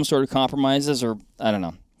some sort of compromises, or I don't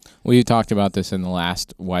know. We talked about this in the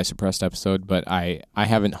last Why Suppressed episode, but I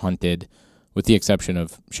haven't hunted, with the exception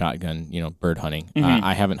of shotgun, you know, bird hunting.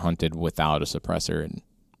 I haven't hunted without a suppressor in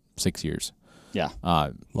 6 years. Yeah.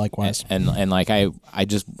 Likewise. And like I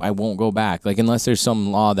won't go back. Like, unless there's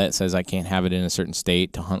some law that says I can't have it in a certain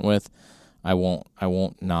state to hunt with, I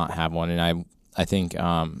won't not have one. And I think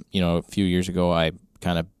you know, a few years ago I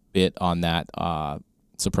kind of bit on that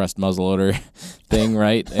suppressed muzzleloader thing,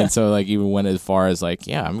 right? And so like even went as far as like,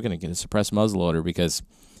 yeah, I'm gonna get a suppressed muzzleloader because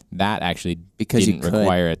that actually didn't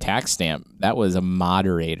require a tax stamp. That was a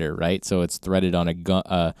moderator, right? So it's threaded on a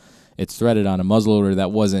gun. It's threaded on a muzzleloader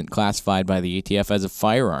that wasn't classified by the ATF as a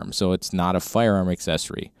firearm, so it's not a firearm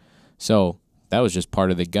accessory. So that was just part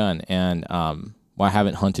of the gun, and while I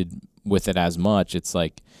haven't hunted with it as much, it's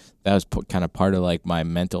like that was kind of part of like my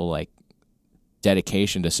mental like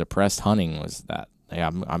dedication to suppressed hunting, was that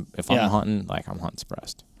I'm hunting, like I'm hunting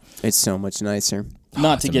suppressed. It's so much nicer.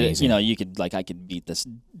 Not to get it, you know, I could beat this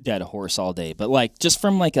dead horse all day, but like just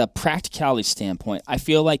from like a practicality standpoint, I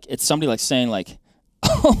feel like it's somebody like saying like,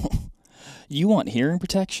 oh, you want hearing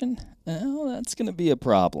protection? Well, that's going to be a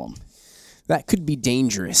problem. That could be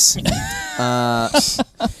dangerous. And I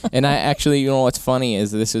actually, you know, what's funny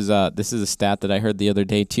is this is a stat that I heard the other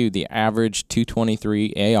day too. The average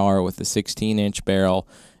 223 AR with a 16-inch barrel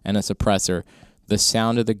and a suppressor, the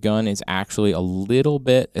sound of the gun is actually a little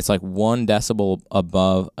bit. It's like 1 decibel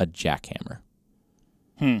above a jackhammer.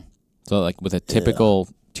 So like with a typical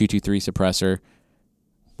 223 suppressor,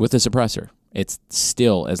 with a suppressor, it's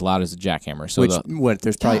still as loud as a jackhammer. So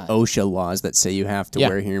there's probably OSHA laws that say you have to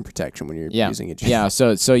wear hearing protection when you're using a jackhammer. Yeah,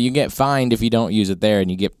 so you get fined if you don't use it there,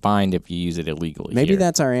 and you get fined if you use it illegally. Maybe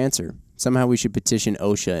that's our answer. Somehow we should petition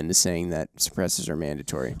OSHA into saying that suppressors are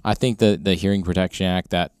mandatory. I think the Hearing Protection Act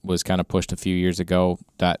that was kind of pushed a few years ago,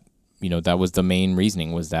 that, you know, that was the main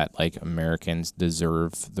reasoning, was that like Americans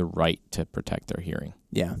deserve the right to protect their hearing.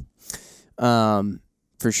 Yeah,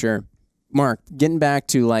 for sure. Mark, getting back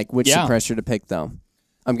to like which suppressor to pick though,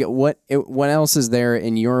 what else is there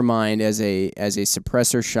in your mind as a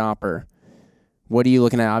suppressor shopper? What are you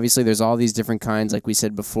looking at? Obviously, there's all these different kinds, like we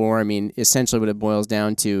said before. I mean, essentially what it boils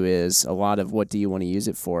down to is a lot of what do you want to use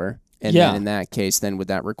it for, and then in that case, then would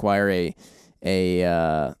that require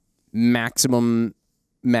a maximum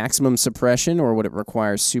suppression, or would it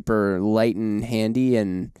require super light and handy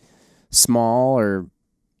and small, or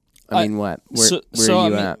I mean, what? Where are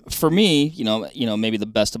you at? For me, you know, maybe the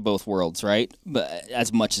best of both worlds, right? But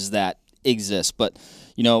as much as that exists, but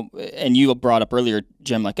you know, and you brought up earlier,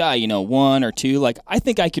 Jim, like, you know, 1 or 2. Like, I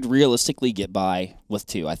think I could realistically get by with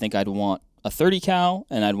 2. I think I'd want a 30 cal,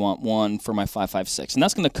 and I'd want 1 for my 5.56, and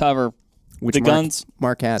that's going to cover the guns.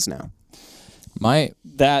 Mark has now.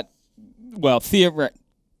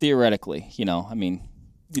 Theoretically, you know, I mean.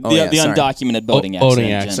 The undocumented boating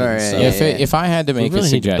accident. Sorry. If I had to make a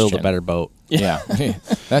suggestion, build a better boat. Yeah,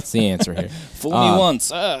 that's the answer here. Fool me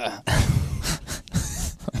once.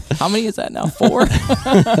 How many is that now? 4?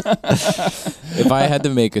 If I had to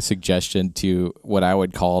make a suggestion to what I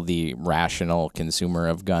would call the rational consumer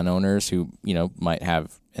of gun owners who, you know, might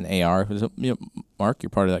have an AR, you know, Mark, you're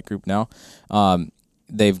part of that group now.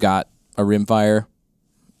 They've got a rimfire,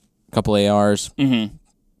 a couple ARs,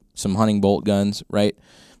 some hunting bolt guns, right?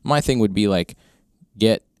 My thing would be like,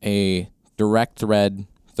 get a direct thread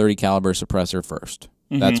 30 caliber suppressor first.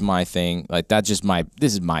 That's my thing. Like, this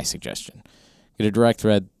is my suggestion. Get a direct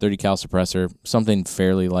thread 30 cal suppressor, something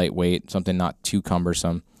fairly lightweight, something not too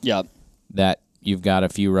cumbersome. Yep. That you've got a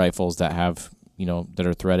few rifles that have, that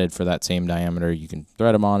are threaded for that same diameter. You can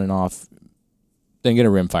thread them on and off. Then get a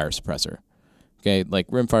rimfire suppressor. Okay, like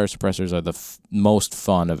rimfire suppressors are the most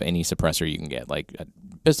fun of any suppressor you can get. Like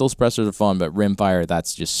pistol suppressors are fun, but rimfire,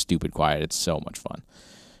 that's just stupid quiet. It's so much fun.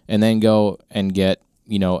 And then go and get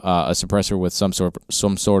a suppressor with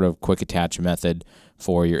some sort of quick attach method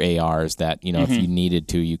for your ARs that if you needed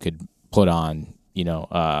to, you could put on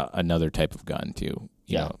another type of gun too.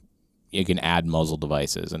 You know, you can add muzzle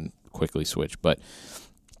devices and quickly switch. But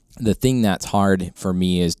the thing that's hard for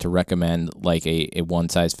me is to recommend like a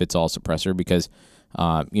one-size-fits-all suppressor because,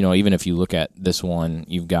 even if you look at this one,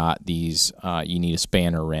 you've got these, you need a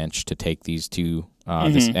spanner wrench to take these two,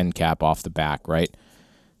 this end cap off the back, right?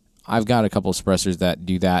 I've got a couple of suppressors that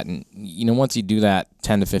do that, and once you do that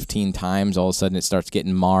 10 to 15 times, all of a sudden it starts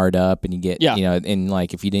getting marred up, and you get, and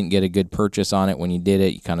like if you didn't get a good purchase on it when you did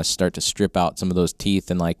it, you kind of start to strip out some of those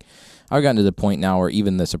teeth, and like I've gotten to the point now where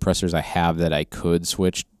even the suppressors I have that I could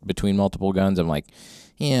switch between multiple guns, I'm like,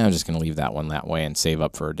 yeah, I'm just going to leave that one that way and save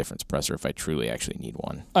up for a different suppressor if I truly actually need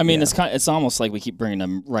one. I mean, it's almost like we keep bringing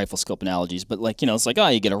them rifle scope analogies, but like, it's like,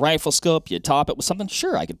 you get a rifle scope, you top it with something.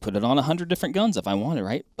 Sure, I could put it on 100 different guns if I wanted,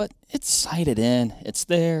 right? But it's sighted in, it's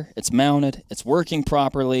there, it's mounted, it's working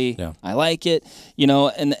properly. Yeah. I like it,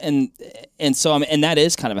 and so and that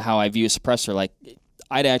is kind of how I view a suppressor. Like,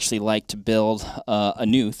 I'd actually like to build a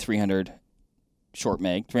new 300 short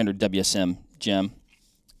mag, 300 WSM gem.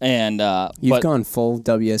 And you've gone full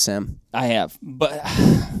WSM. I have, but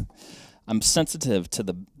I'm sensitive to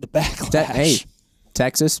the backlash. Hey,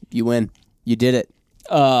 Texas, you win. You did it.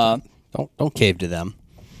 Don't cave to them.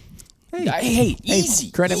 Hey,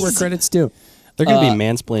 easy. Credit where credit's due. They're going to be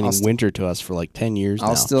mansplaining winter to us for like 10 years now.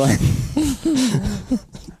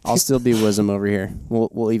 I'll still be wisdom over here.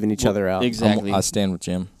 We'll even each other out. Exactly. I'll stand with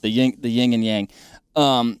Jim. The yin and yang.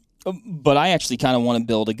 But I actually kind of want to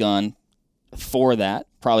build a gun for that,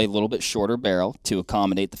 probably a little bit shorter barrel to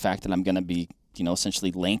accommodate the fact that I'm going to be,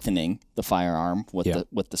 essentially lengthening the firearm with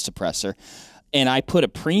the suppressor. And I put a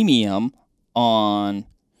premium on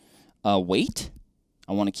weight.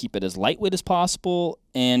 I want to keep it as lightweight as possible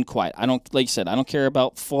and quiet. Like you said, I don't care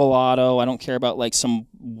about full auto. I don't care about like some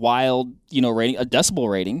wild, rating, a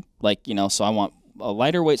decibel rating. Like, so I want a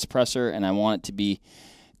lighter weight suppressor and I want it to be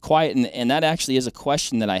quiet. And that actually is a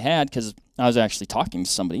question that I had because I was actually talking to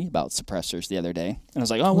somebody about suppressors the other day. And I was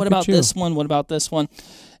like, what about this one? What about this one?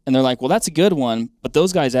 And they're like, well, that's a good one. But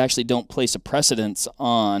those guys actually don't place a precedence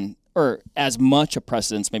on, or as much a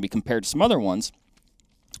precedence maybe compared to some other ones,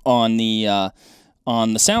 on the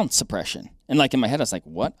sound suppression. And like in my head, I was like,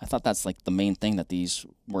 what? I thought that's like the main thing that these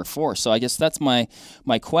were for. So I guess that's my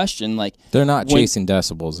question. Like, they're not chasing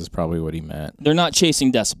decibels is probably what he meant. They're not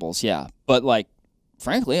chasing decibels, yeah. But like,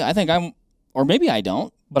 frankly, I think or maybe I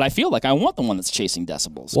don't, but I feel like I want the one that's chasing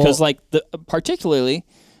decibels. Because like, particularly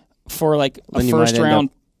for like a first round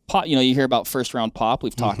pop, you hear about first round pop.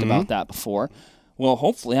 We've talked about that before. Well,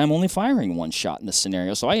 hopefully I'm only firing one shot in this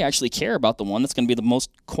scenario. So I actually care about the one that's going to be the most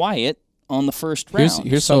quiet on the first round.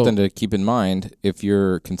 Here's something to keep in mind if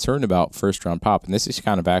you're concerned about first round pop, and this is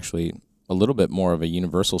kind of actually a little bit more of a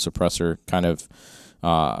universal suppressor kind of,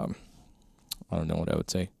 I don't know what I would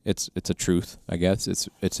say. It's a truth, I guess.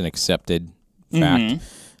 It's an accepted fact.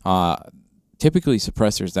 Typically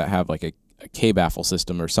suppressors that have like a K-baffle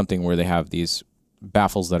system or something where they have these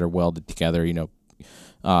baffles that are welded together,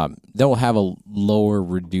 they'll have a lower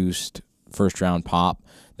reduced first round pop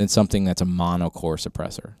than something that's a monocore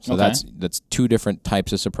suppressor. So that's two different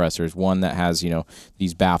types of suppressors. One that has,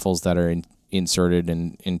 these baffles that are inserted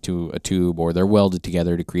into a tube, or they're welded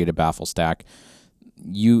together to create a baffle stack.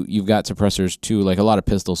 You've got suppressors too, like a lot of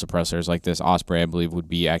pistol suppressors, like this Osprey, I believe, would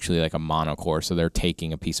be actually like a monocore. So they're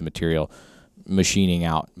taking a piece of material, machining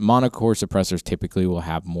out. Monocore suppressors typically will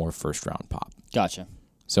have more first round pop. Gotcha.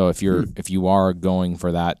 So if you are going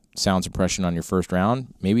for that sound suppression on your first round,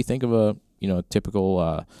 maybe think of a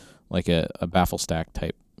typical like a baffle stack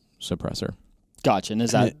type suppressor. Gotcha. And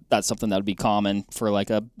is that's something that would be common for like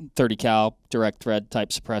a 30 cal direct thread type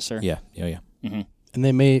suppressor? Yeah. And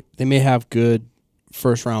they may have good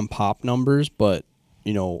first round pop numbers, but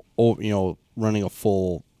running a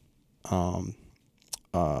full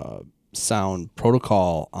sound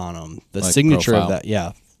protocol on them, the like signature profile.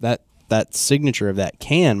 Of that signature of that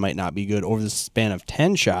can might not be good over the span of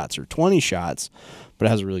 10 shots or 20 shots, but it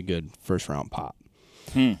has a really good first round pop.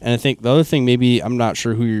 And I think the other thing, maybe I'm not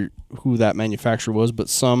sure who that manufacturer was, but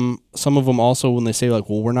some of them also, when they say like,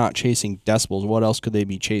 well, we're not chasing decibels, what else could they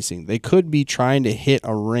be chasing? They could be trying to hit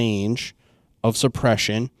a range of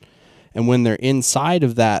suppression, and when they're inside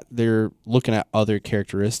of that, they're looking at other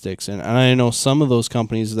characteristics. And I know some of those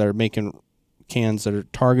companies that are making cans that are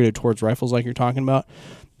targeted towards rifles like you're talking about,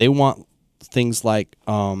 they want things like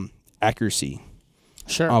accuracy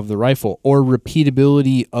of the rifle or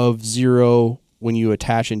repeatability of 0 when you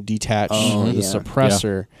attach and detach the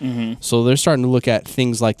suppressor. So they're starting to look at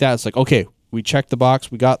things like that. It's like, okay, we checked the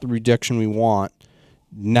box, we got the reduction we want.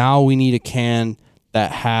 Now we need a can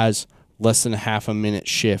that has less than a half a minute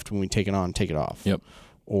shift when we take it on and take it off. Yep.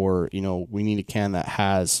 Or, we need a can that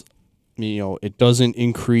has, it doesn't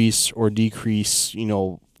increase or decrease,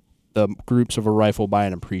 the groups of a rifle by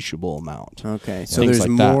an appreciable amount. Okay, so Things there's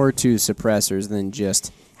like that. more to suppressors than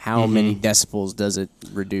just how many decibels does it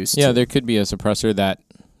reduce Yeah, to? there could be a suppressor that,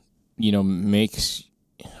 makes...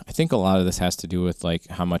 I think a lot of this has to do with like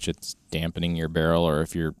how much it's dampening your barrel, or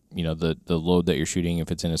if you're, the load that you're shooting,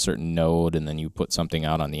 if it's in a certain node and then you put something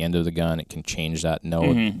out on the end of the gun, it can change that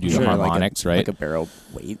node due to harmonics, right? Like a barrel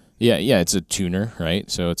weight. Yeah, it's a tuner, right?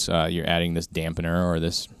 So it's you're adding this dampener or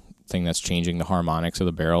this thing that's changing the harmonics of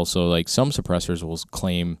the barrel. So like some suppressors will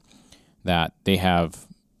claim that they have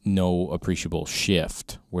no appreciable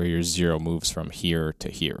shift where your 0 moves from here to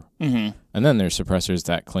here. And then there's suppressors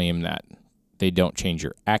that claim that they don't change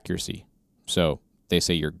your accuracy. So they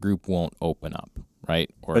say your group won't open up, right?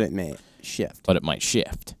 Or, But it may shift. but it might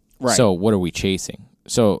shift. Right. So what are we chasing?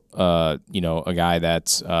 So, a guy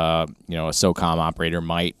that's, a SOCOM operator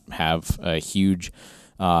might have a huge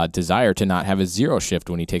desire to not have a 0 shift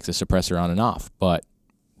when he takes a suppressor on and off, but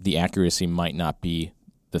the accuracy might not be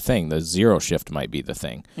the thing. The 0 shift might be the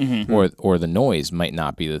thing, or the noise might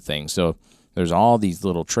not be the thing. So there's all these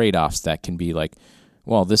little trade-offs that can be like,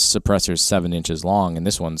 well, this suppressor is 7 inches long and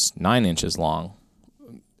this one's 9 inches long.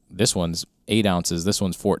 This one's 8 ounces. This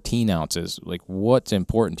one's 14 ounces. Like, what's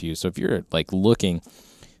important to you? So if you're like looking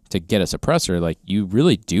to get a suppressor, like you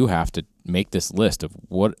really do have to make this list of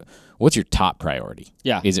what's your top priority.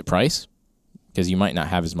 Yeah. Is it price? Because you might not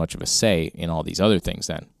have as much of a say in all these other things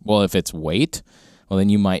then. Well, if it's weight, well, then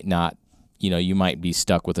you might not, you might be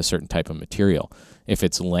stuck with a certain type of material. If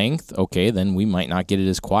it's length, okay, then we might not get it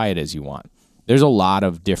as quiet as you want. There's a lot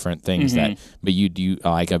of different things that, but you do,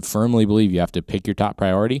 like I firmly believe you have to pick your top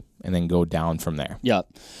priority and then go down from there. Yeah.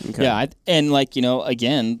 Okay. Yeah. And like,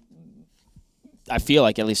 again, I feel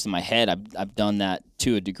like at least in my head, I've done that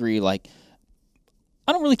to a degree. Like,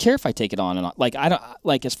 I don't really care if I take it on and off. Like, I don't,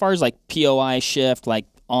 like, as far as like POI shift, like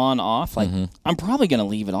on, off, like I'm probably going to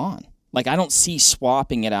leave it on. Like, I don't see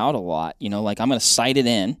swapping it out a lot, like I'm going to sight it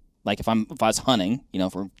in. Like if I was hunting,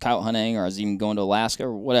 if we're coyote hunting or I was even going to Alaska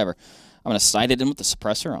or whatever, I'm going to sight it in with the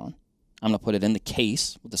suppressor on. I'm going to put it in the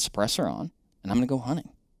case with the suppressor on, and I'm going to go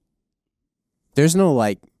hunting. There's no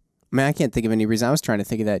I can't think of any reason. I was trying to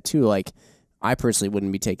think of that too. Like, I personally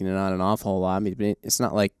wouldn't be taking it on and off a whole lot. I mean, it's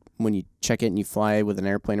not like when you check it and you fly with an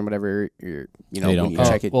airplane or whatever, when you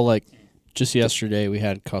check it. Well, like just yesterday we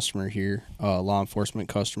had a customer here, law enforcement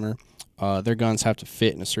customer. Their guns have to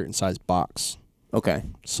fit in a certain size box. Okay.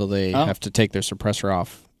 So they have to take their suppressor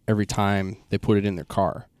off every time they put it in their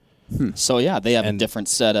car. So yeah, they have a different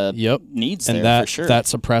set of needs there for sure. That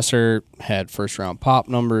suppressor had first round pop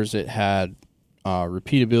numbers. It had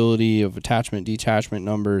repeatability of attachment detachment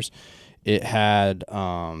numbers. It had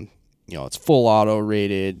it's full auto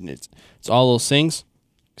rated, and it's all those things.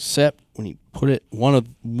 Except when you put it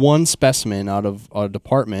one specimen out of a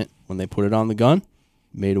department, when they put it on the gun,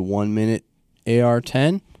 made a 1 minute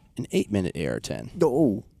AR-10, an 8 minute AR-10.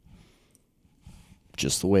 Oh.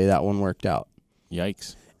 Just the way that one worked out.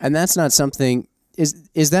 Yikes. And that's not something.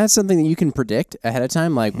 Is that something that you can predict ahead of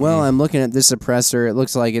time? Like, well, I'm looking at this suppressor. It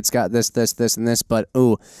looks like it's got this, and this, but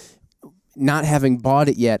not having bought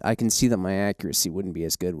it yet, I can see that my accuracy wouldn't be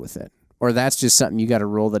as good with it. Or that's just something you got to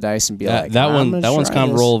roll the dice and be like, that I'm one's try kind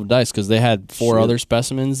of this. roll of dice because they had 4 other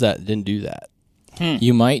specimens that didn't do that.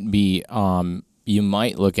 You might be, you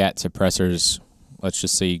might look at suppressors. Let's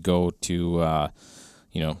just say you go to, go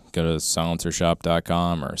to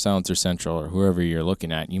silencershop.com or Silencer Central or whoever you're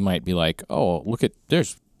looking at. You might be like, oh,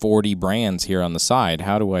 there's 40 brands here on the side.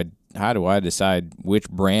 How do I decide which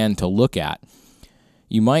brand to look at?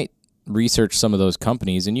 You might research some of those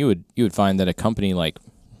companies, and you would find that a company like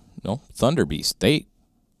Thunder Beast, they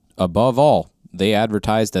above all, they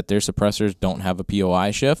advertise that their suppressors don't have a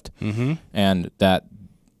POI shift, and that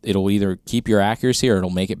it'll either keep your accuracy or it'll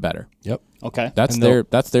make it better. Yep. Okay. That's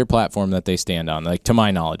their platform that they stand on, like to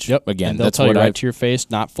my knowledge. Yep. Again, and they'll that's tell what you right to your face,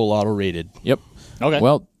 not full auto rated. Yep. Okay.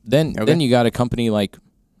 Well, then you got a company like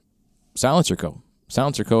Silencer Co.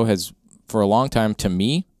 Silencer Co. has, for a long time, to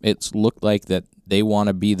me, it's looked like that they want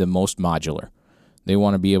to be the most modular. They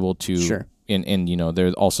want to be able to, Sure. and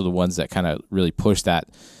they're also the ones that kind of really push that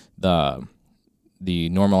the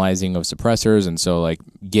normalizing of suppressors, and so like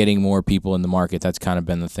getting more people in the market. That's kind of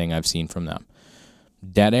been the thing I've seen from them.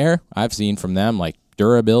 Dead air, I've seen from them like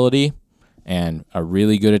durability and a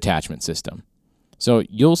really good attachment system. So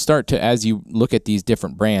you'll start to, as you look at these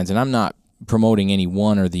different brands, and I'm not promoting any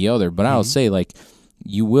one or the other, but I'll say like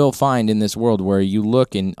you will find in this world where you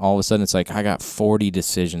look and all of a sudden it's like, I got 40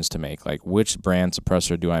 decisions to make. Like, which brand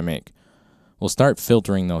suppressor do I make? Well, start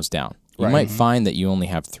filtering those down. You might find that you only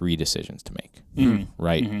have 3 decisions to make,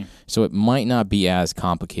 right? So it might not be as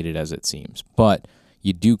complicated as it seems, but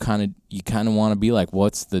you do kind of want to be like,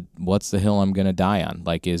 what's the hill I'm going to die on?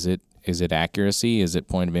 Like, is it accuracy? Is it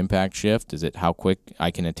point of impact shift? Is it how quick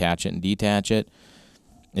I can attach it and detach it?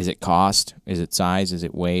 Is it cost? Is it size? Is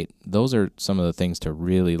it weight? Those are some of the things to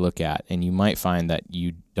really look at, and you might find that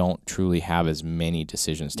you don't truly have as many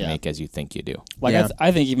decisions to make as you think you do. Like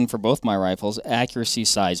I think even for both my rifles, accuracy,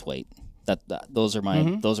 size, weight. Those are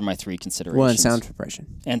my 3 considerations. Well, and sound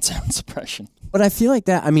suppression. And sound suppression. But I feel like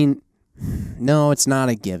that, I mean, no, it's not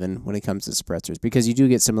a given when it comes to suppressors, because you do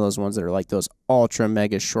get some of those ones that are like those ultra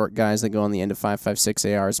mega short guys that go on the end of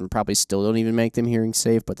 5.56 ARs and probably still don't even make them hearing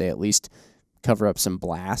safe, but they at least cover up some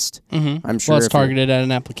blast. I'm sure. Well, it's targeted at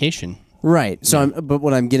an application. Right. So, but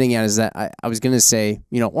what I'm getting at is that I was going to say,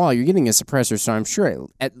 well, you're getting a suppressor, so I'm sure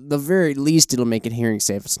at the very least it'll make it hearing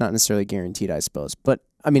safe. It's not necessarily guaranteed, I suppose. But,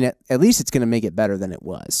 I mean, at least it's going to make it better than it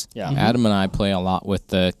was. Yeah. Adam and I play a lot with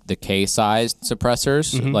the K-sized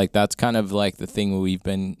suppressors. Like, that's kind of like the thing we've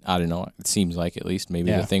been, I don't know, it seems like at least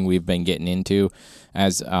maybe the thing we've been getting into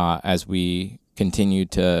as we continue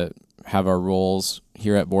to have our roles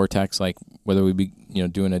here at Vortex, like whether we be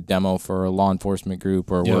doing a demo for a law enforcement group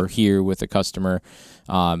or we're here with a customer.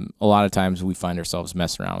 A lot of times we find ourselves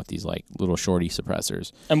messing around with these like little shorty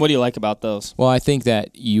suppressors. And what do you like about those? Well, I think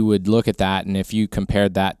that you would look at that, and if you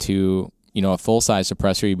compared that to a full size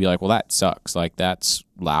suppressor, you'd be like, well, that sucks. Like, that's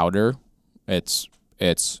louder. It's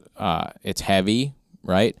heavy,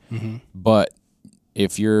 right? But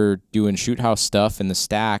if you're doing shoot house stuff in the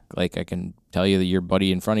stack, like, I can tell you that your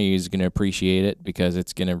buddy in front of you is going to appreciate it because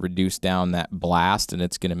it's going to reduce down that blast, and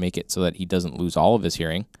it's going to make it so that he doesn't lose all of his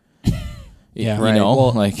hearing. Yeah, right.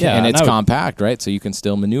 And it's compact, right? So you can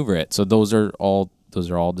still maneuver it. So those are all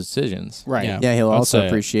decisions. Right. Yeah, he'll also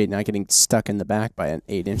appreciate not getting stuck in the back by an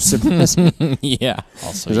 8-inch suppressor. Yeah.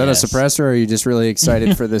 Also, is that a suppressor, or are you just really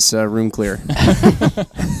excited for this room clear?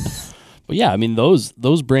 But yeah, I mean,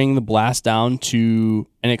 those bring the blast down to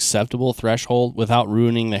an acceptable threshold without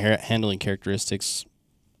ruining the handling characteristics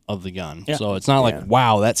of the gun. Yeah. So it's not like,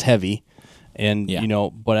 wow, that's heavy. And,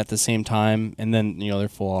 but at the same time, and then, they're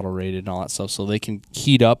full auto rated and all that stuff. So they can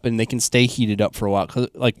heat up and they can stay heated up for a while. Cause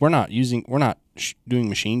like we're not doing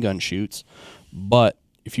machine gun shoots, but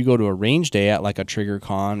if you go to a range day at like a Trigger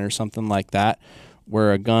Con or something like that,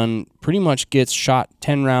 where a gun pretty much gets shot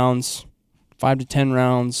 10 rounds, 5 to 10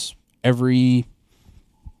 rounds every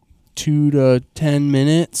 2 to 10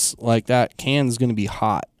 minutes, like that can's going to be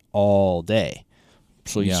hot all day.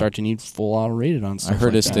 So you start to need full auto rated on stuff. I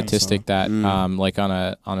heard like a statistic that like on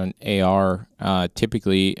an AR,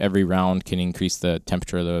 typically every round can increase the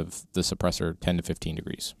temperature of the suppressor 10 to 15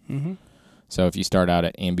 degrees. So if you start out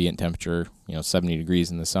at ambient temperature, 70 degrees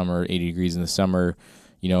in the summer, 80 degrees in the summer,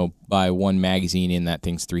 by one magazine in, that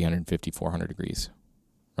thing's 350, 400 degrees,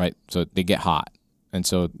 right? So they get hot. And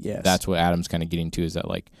so that's what Adam's kind of getting to, is that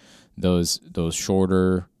like those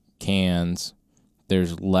shorter cans,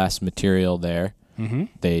 there's less material there.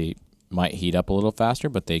 They might heat up a little faster,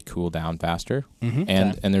 but they cool down faster.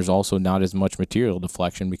 And there's also not as much material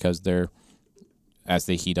deflection because as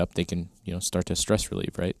they heat up, they can start to stress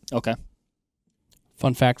relieve, right? Okay.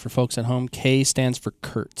 Fun fact for folks at home: K stands for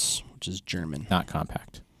Kurz, which is German, not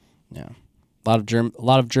compact. Yeah, a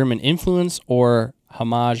lot of German influence or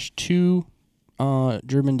homage to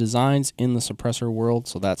German designs in the suppressor world.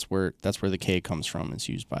 So that's where the K comes from. It's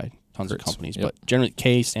used by tons of companies, but generally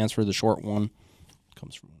K stands for the short one.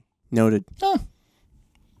 Comes from. Noted.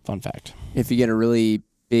 Fun fact. If you get a really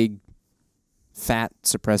big, fat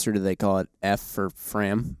suppressor, do they call it F for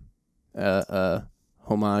Fram?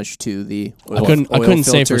 Homage to the oil, I couldn't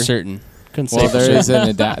say filter. for certain.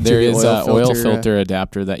 There is an oil filter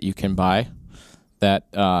adapter that you can buy. That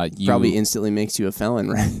you probably instantly makes you a felon,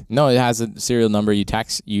 right? No, it has a serial number. You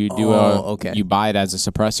buy it as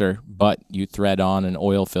a suppressor, but you thread on an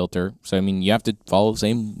oil filter. So I mean, you have to follow the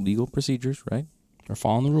same legal procedures, right? Or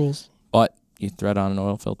following the rules. But you thread on an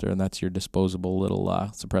oil filter, and that's your disposable little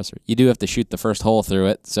suppressor. You do have to shoot the first hole through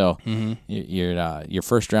it, so your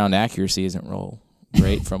first round accuracy isn't real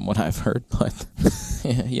great from what I've heard. But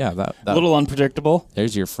that a little unpredictable.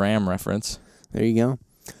 There's your Fram reference. There you go.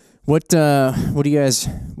 What do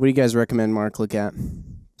you guys recommend Mark look at?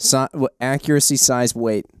 Accuracy, size,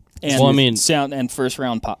 weight, and sound and first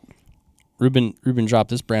round pop. Reuben dropped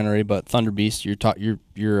this brand already, but Thunder Beast,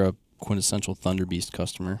 you're a quintessential Thunder Beast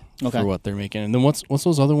customer for what they're making. And then what's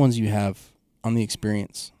those other ones you have on the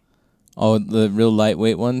Experience? Oh, the real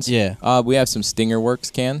lightweight ones? Yeah. We have some Stinger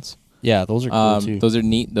Works cans. Yeah, those are cool too. Those are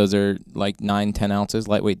neat. Those are like 9-10 ounces.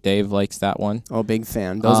 Lightweight Dave likes that one. Oh, big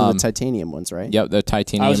fan. Those are the titanium ones, right? Yep, the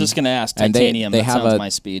titanium. I was just going to ask, And titanium, they that have sounds a- my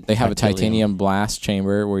speed. They have a titanium blast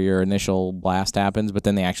chamber where your initial blast happens, but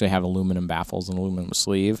then they actually have aluminum baffles and aluminum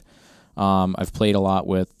sleeve. I've played a lot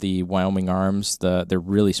with the Wyoming arms. They're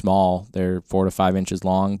really small. They're 4 to 5 inches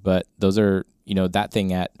long, but those are, that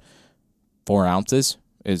thing at 4 ounces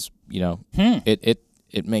is,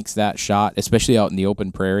 it makes that shot, especially out in the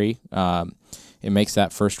open prairie. It makes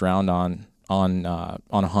that first round on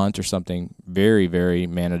a hunt or something very, very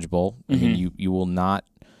manageable. I mean, you will not,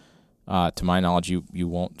 to my knowledge, you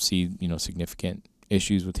won't see significant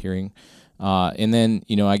issues with hearing. And then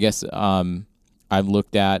I guess I've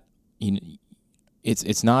looked at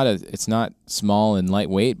it's not small and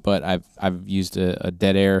lightweight, but I've used a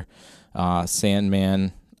Dead Air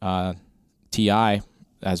Sandman TI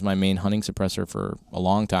as my main hunting suppressor for a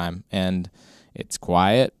long time, and it's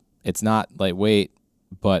quiet. It's not lightweight,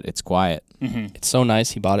 but it's quiet. It's so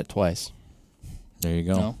nice. He bought it twice. There you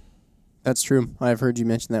go. No. That's true. I've heard you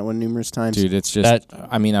mention that one numerous times. Dude, it's just,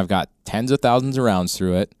 I've got tens of thousands of rounds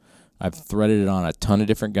through it. I've threaded it on a ton of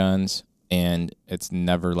different guns, and it's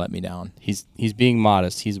never let me down. He's being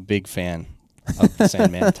modest. He's a big fan of the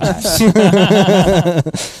Sandman ties.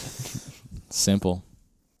 Simple.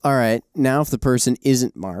 All right. Now, if the person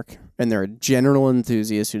isn't Mark and they're a general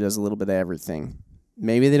enthusiast who does a little bit of everything,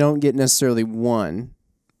 maybe they don't get necessarily one,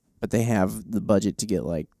 but they have the budget to get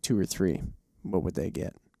like 2 or 3. What would they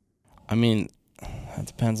get? I mean, it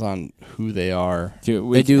depends on who they are.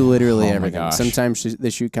 Dude, They do literally oh my everything. gosh. Sometimes they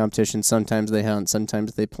shoot competition. Sometimes they hunt.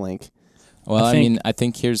 Sometimes they plink. Well, I I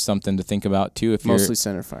think here's something to think about too. If Mostly you're,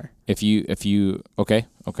 center fire. if you okay,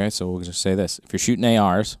 so we'll just say this: if you're shooting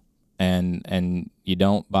ARs and you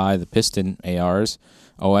don't buy the piston ARs,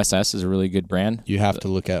 OSS is a really good brand. You have to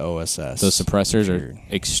look at OSS. Those suppressors are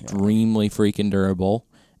extremely freaking durable,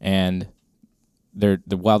 and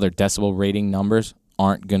while their decibel rating numbers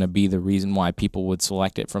aren't going to be the reason why people would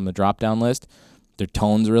select it from the drop-down list, their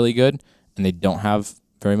tone's really good, and they don't have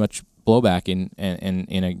very much blowback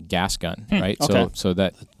in a gas gun, right? Okay. So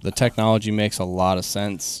that the technology makes a lot of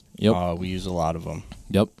sense. Yep. We use a lot of them.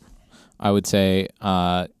 Yep. I would say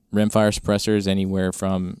rimfire suppressors anywhere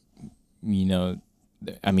from,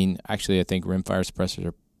 actually I think rimfire suppressors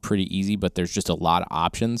are pretty easy, but there's just a lot of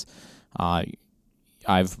options.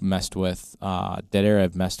 I've messed with Dead Air.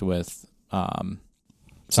 I've messed with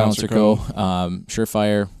Silencer Co.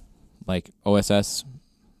 Surefire, like OSS,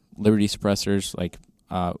 Liberty suppressors, like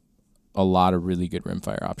a lot of really good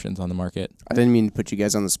rimfire options on the market. I didn't mean to put you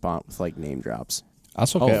guys on the spot with like name drops.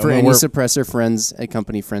 That's okay. For any suppressor friends,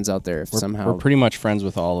 company friends out there, if somehow we're pretty much friends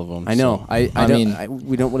with all of them. I know. So.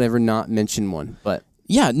 We don't ever not mention one, but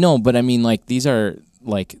Yeah, no, but I mean, like these are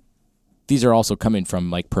also coming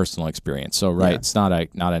from like personal experience. So right, it's not a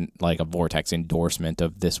like a Vortex endorsement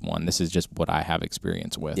of this one. This is just what I have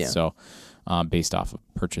experience with. Yeah. So based off of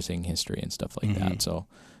purchasing history and stuff like that. So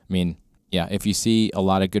I mean, yeah, if you see a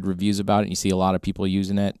lot of good reviews about it, and you see a lot of people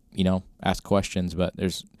using it, ask questions. But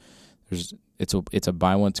it's a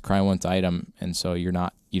buy once, cry once item, and so you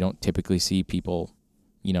don't typically see people,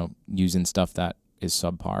 using stuff that is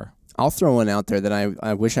subpar. I'll throw one out there that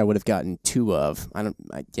I wish I would have gotten 2 of. I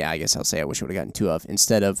guess I'll say I wish I would have gotten 2 of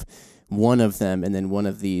instead of one of them and then one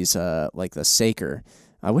of these like the Saker.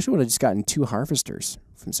 I wish I would have just gotten 2 harvesters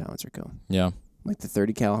from Silencer Co. Yeah, like the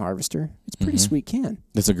 30 cal harvester. It's a pretty sweet can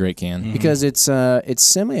it's a great can. because it's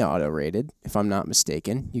semi-auto rated, if I'm not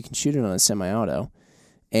mistaken. You can shoot it on a semi-auto,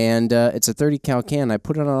 and it's a 30 cal can. I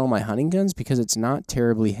put it on all my hunting guns because it's not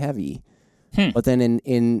terribly heavy. But then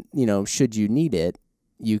in should you need it,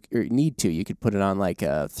 you could put it on like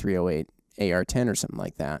a 308 AR-10 or something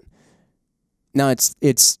like that. Now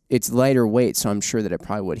it's lighter weight, so I'm sure that it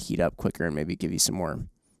probably would heat up quicker and maybe give you some more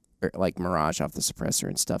like mirage off the suppressor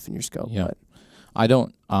and stuff in your scope. Yeah. But I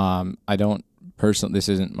don't personally, this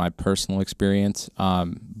isn't my personal experience,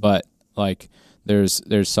 but like there's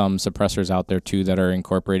some suppressors out there too that are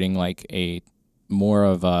incorporating like a more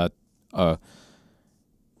of a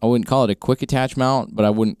I wouldn't call it a quick attach mount, but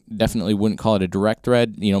I definitely wouldn't call it a direct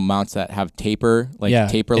thread. Mounts that have taper,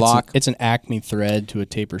 taper lock. It's an Acme thread to a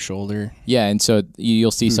taper shoulder. Yeah, and so you'll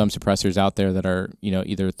see some suppressors out there that are,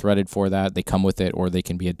 either threaded for that, they come with it, or they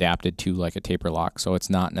can be adapted to like a taper lock. So it's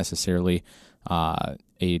not necessarily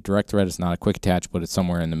a direct thread. It's not a quick attach, but it's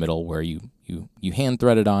somewhere in the middle where you you hand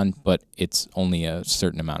thread it on, but it's only a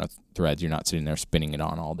certain amount of threads. You're not sitting there spinning it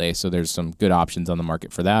on all day. So there's some good options on the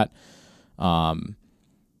market for that.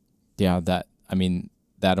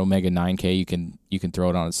 That Omega 9K, you can throw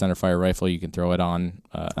it on a centerfire rifle. You can throw it on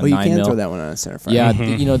a 9 you can mil. throw that one on a centerfire. Yeah,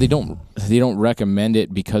 they don't recommend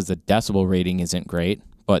it because the decibel rating isn't great,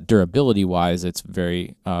 but durability wise, it's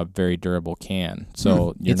very very durable can.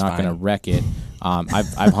 So you're not going to wreck it.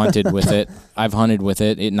 I've hunted with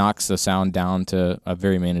it. It knocks the sound down to a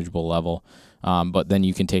very manageable level. But then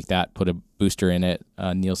you can take that, put a booster in it,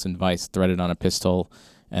 Nielsen vise, thread it on a pistol,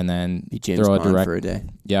 and then throw a direct for a day.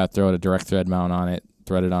 Yeah, throw a direct thread mount on it.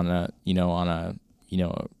 Thread it on a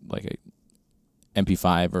like a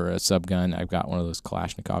MP5 or a subgun. I've got one of those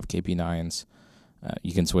Kalashnikov KP9s.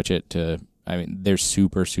 You can switch it to. They're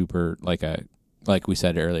super like we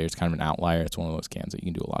said earlier. It's kind of an outlier. It's one of those cans that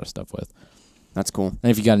you can do a lot of stuff with. That's cool. And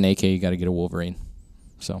if you got an AK, you got to get a Wolverine.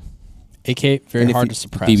 So AK very hard to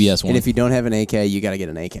suppress. BBS one. And if you don't have an AK, you got to get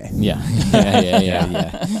an AK. Yeah.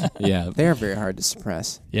 They are very hard to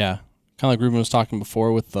suppress. Yeah, kind of like Reuben was talking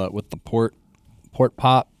before with the port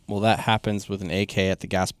pop. Well, that happens with an AK at the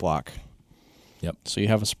gas block. Yep. So you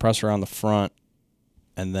have a suppressor on the front,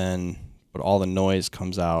 but all the noise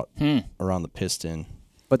comes out around the piston.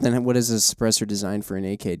 But then, what does a suppressor designed for an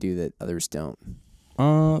AK do that others don't?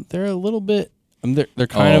 They're a little bit. They're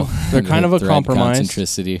kind of a compromise,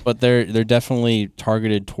 concentricity. but they're definitely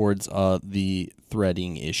targeted towards the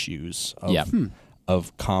threading issues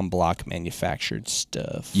of comm block manufactured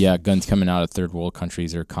stuff. Yeah, guns coming out of third world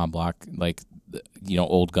countries are comm block, like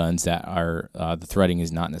old guns that are the threading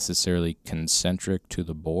is not necessarily concentric to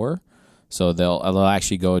the bore. So they'll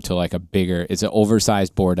actually go to like it's an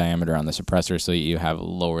oversized bore diameter on the suppressor, so you have a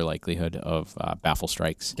lower likelihood of baffle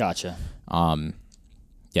strikes. Gotcha.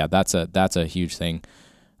 Yeah, that's a huge thing.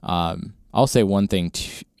 I'll say one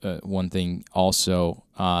thing also,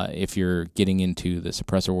 if you're getting into the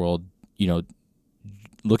suppressor world,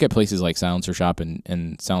 look at places like Silencer Shop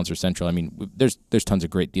and Silencer Central. There's tons of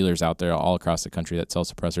great dealers out there all across the country that sell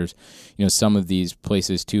suppressors. Some of these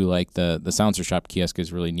places too, like the Silencer Shop kiosk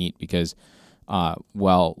is really neat because,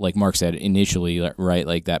 like Mark said initially, right,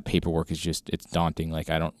 like that paperwork is it's daunting. Like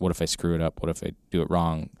what if I screw it up? What if I do it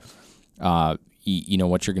wrong? What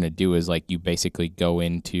you're going to do is like you basically go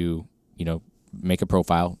into, make a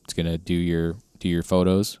profile. It's going to do your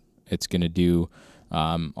photos. It's going to do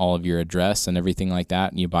all of your address and everything like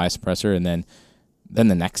that, and you buy a suppressor, and then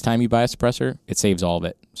the next time you buy a suppressor, it saves all of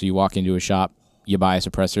it. So you walk into a shop, you buy a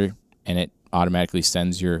suppressor, and it automatically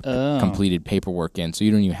sends your completed paperwork in, so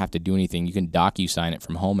you don't even have to do anything. You can DocuSign it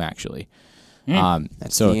from home, actually.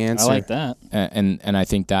 That's the answer. I like that. And I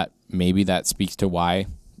think that maybe that speaks to why,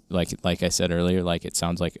 like I said earlier, like it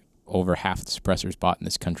sounds like over half the suppressors bought in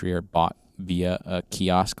this country are bought via a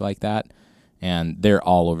kiosk like that. And they're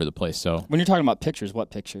all over the place. So when you're talking about pictures,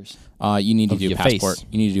 what pictures? You need to do a passport. Face.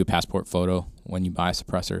 You need to do a passport photo when you buy a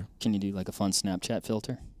suppressor. Can you do like a fun Snapchat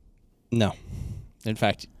filter? No. In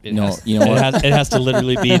fact, it has to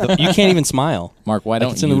literally be. You can't even smile. Mark, why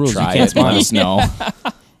don't it's in the rules. try You can't it? Let smile. us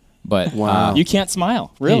know. But wow, you can't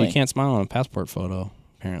smile. Really? Yeah, you can't smile on a passport photo.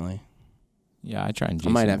 Apparently. Yeah, I try and. I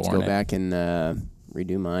might have to go back and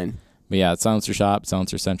redo mine. But yeah, Silencer Shop,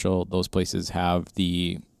 Silencer Central, those places have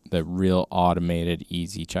the real automated,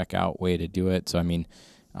 easy checkout way to do it. So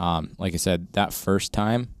like I said, that first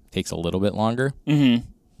time takes a little bit longer,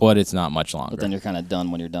 but it's not much longer. But then you're kind of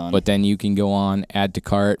done when you're done. But then you can go on, add to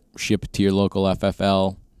cart, ship it to your local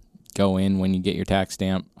FFL, go in when you get your tax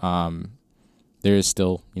stamp. There is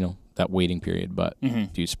still, that waiting period, but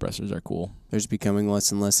dude, suppressors are cool. There's becoming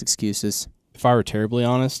less and less excuses. If I were terribly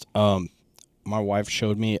honest, my wife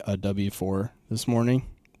showed me a W4 this morning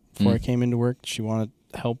before I came into work. She wanted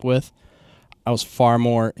help with. I was far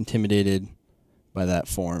more intimidated by that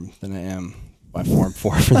form than I am by Form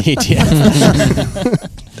 4 for the ATF.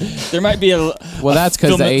 There might be that's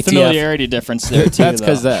because the ATF familiarity difference there too. That's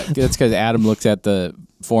because Adam looks at the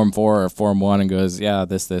Form 4 or Form 1 and goes, yeah,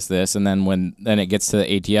 this, and then then it gets to the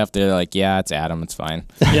ATF, they're like, yeah, it's Adam, it's fine.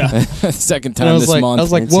 Yeah. Second time this month. I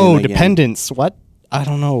was like, whoa, dependence. What? I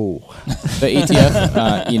don't know. The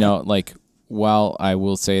ATF, while I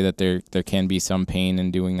will say that there can be some pain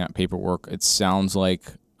in doing that paperwork, it sounds like,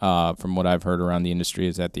 from what I've heard around the industry,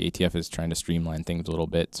 is that the ATF is trying to streamline things a little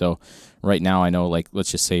bit. So right now I know, like,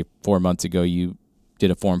 let's just say 4 months ago you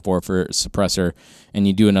did a Form 4 for suppressor, and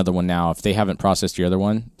you do another one now. If they haven't processed your other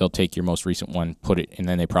one, they'll take your most recent one, put it, and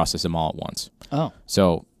then they process them all at once. Oh.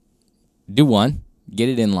 So do one, get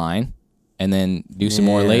it in line, and then do some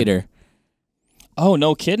more later. Oh,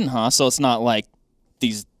 no kidding, huh? So it's not like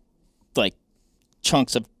these, like,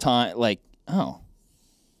 chunks of time, like, oh.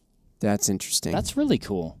 That's interesting. That's really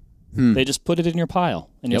cool. They just put it in your pile,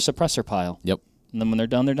 in your suppressor pile. Yep. And then when they're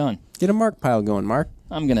done, they're done. Get a Mark pile going, Mark.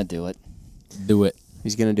 I'm going to do it. Do it.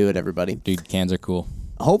 He's going to do it, everybody. Dude, cans are cool.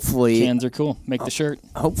 Hopefully, Cans are cool. Make the shirt.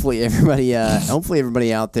 hopefully everybody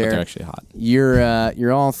out there, But they're actually hot.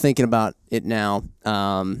 you're all thinking about it now.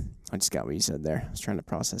 I just got what you said there. I was trying to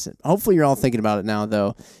process it. Hopefully you're all thinking about it now,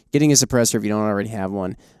 though. Getting a suppressor if you don't already have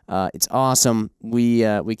one, it's awesome. We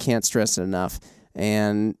can't stress it enough.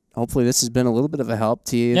 And hopefully this has been a little bit of a help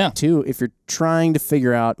to you, too, if you're trying to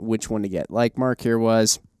figure out which one to get, like Mark here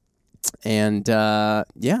was. And,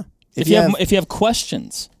 yeah. If you have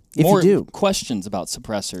questions, you do, questions about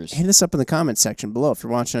suppressors, hit us up in the comments section below if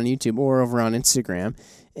you're watching on YouTube or over on Instagram.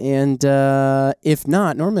 And if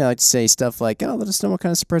not, normally I like to say stuff like, oh, let us know what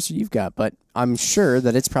kind of suppressor you've got. But I'm sure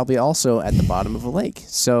that it's probably also at the bottom of a lake.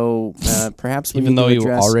 So perhaps we even need though to you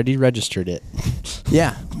address, already registered it.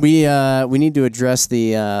 Yeah, we need to address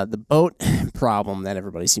the boat problem that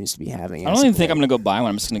everybody seems to be having. I don't even think I'm going to go buy one.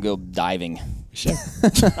 I'm just going to go diving. Sure.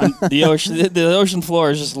 The ocean floor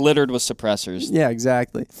is just littered with suppressors. Yeah,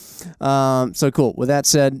 exactly. So cool. With that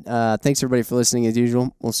said, thanks everybody for listening as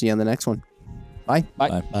usual. We'll see you on the next one. Bye.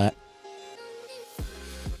 Bye. Bye.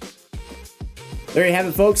 There you have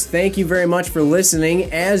it, folks. Thank you very much for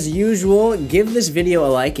listening. As usual, give this video a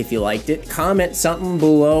like if you liked it, comment something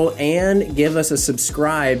below, and give us a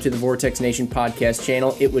subscribe to the Vortex Nation podcast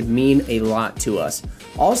channel. It would mean a lot to us.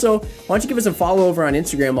 Also, why don't you give us a follow over on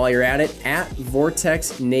Instagram while you're at it, at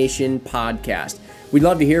Vortex Nation Podcast. We'd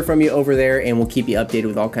love to hear from you over there, and we'll keep you updated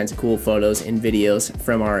with all kinds of cool photos and videos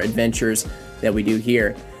from our adventures that we do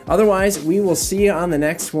here. Otherwise, we will see you on the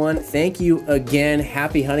next one. Thank you again.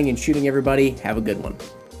 Happy hunting and shooting, everybody. Have a good one.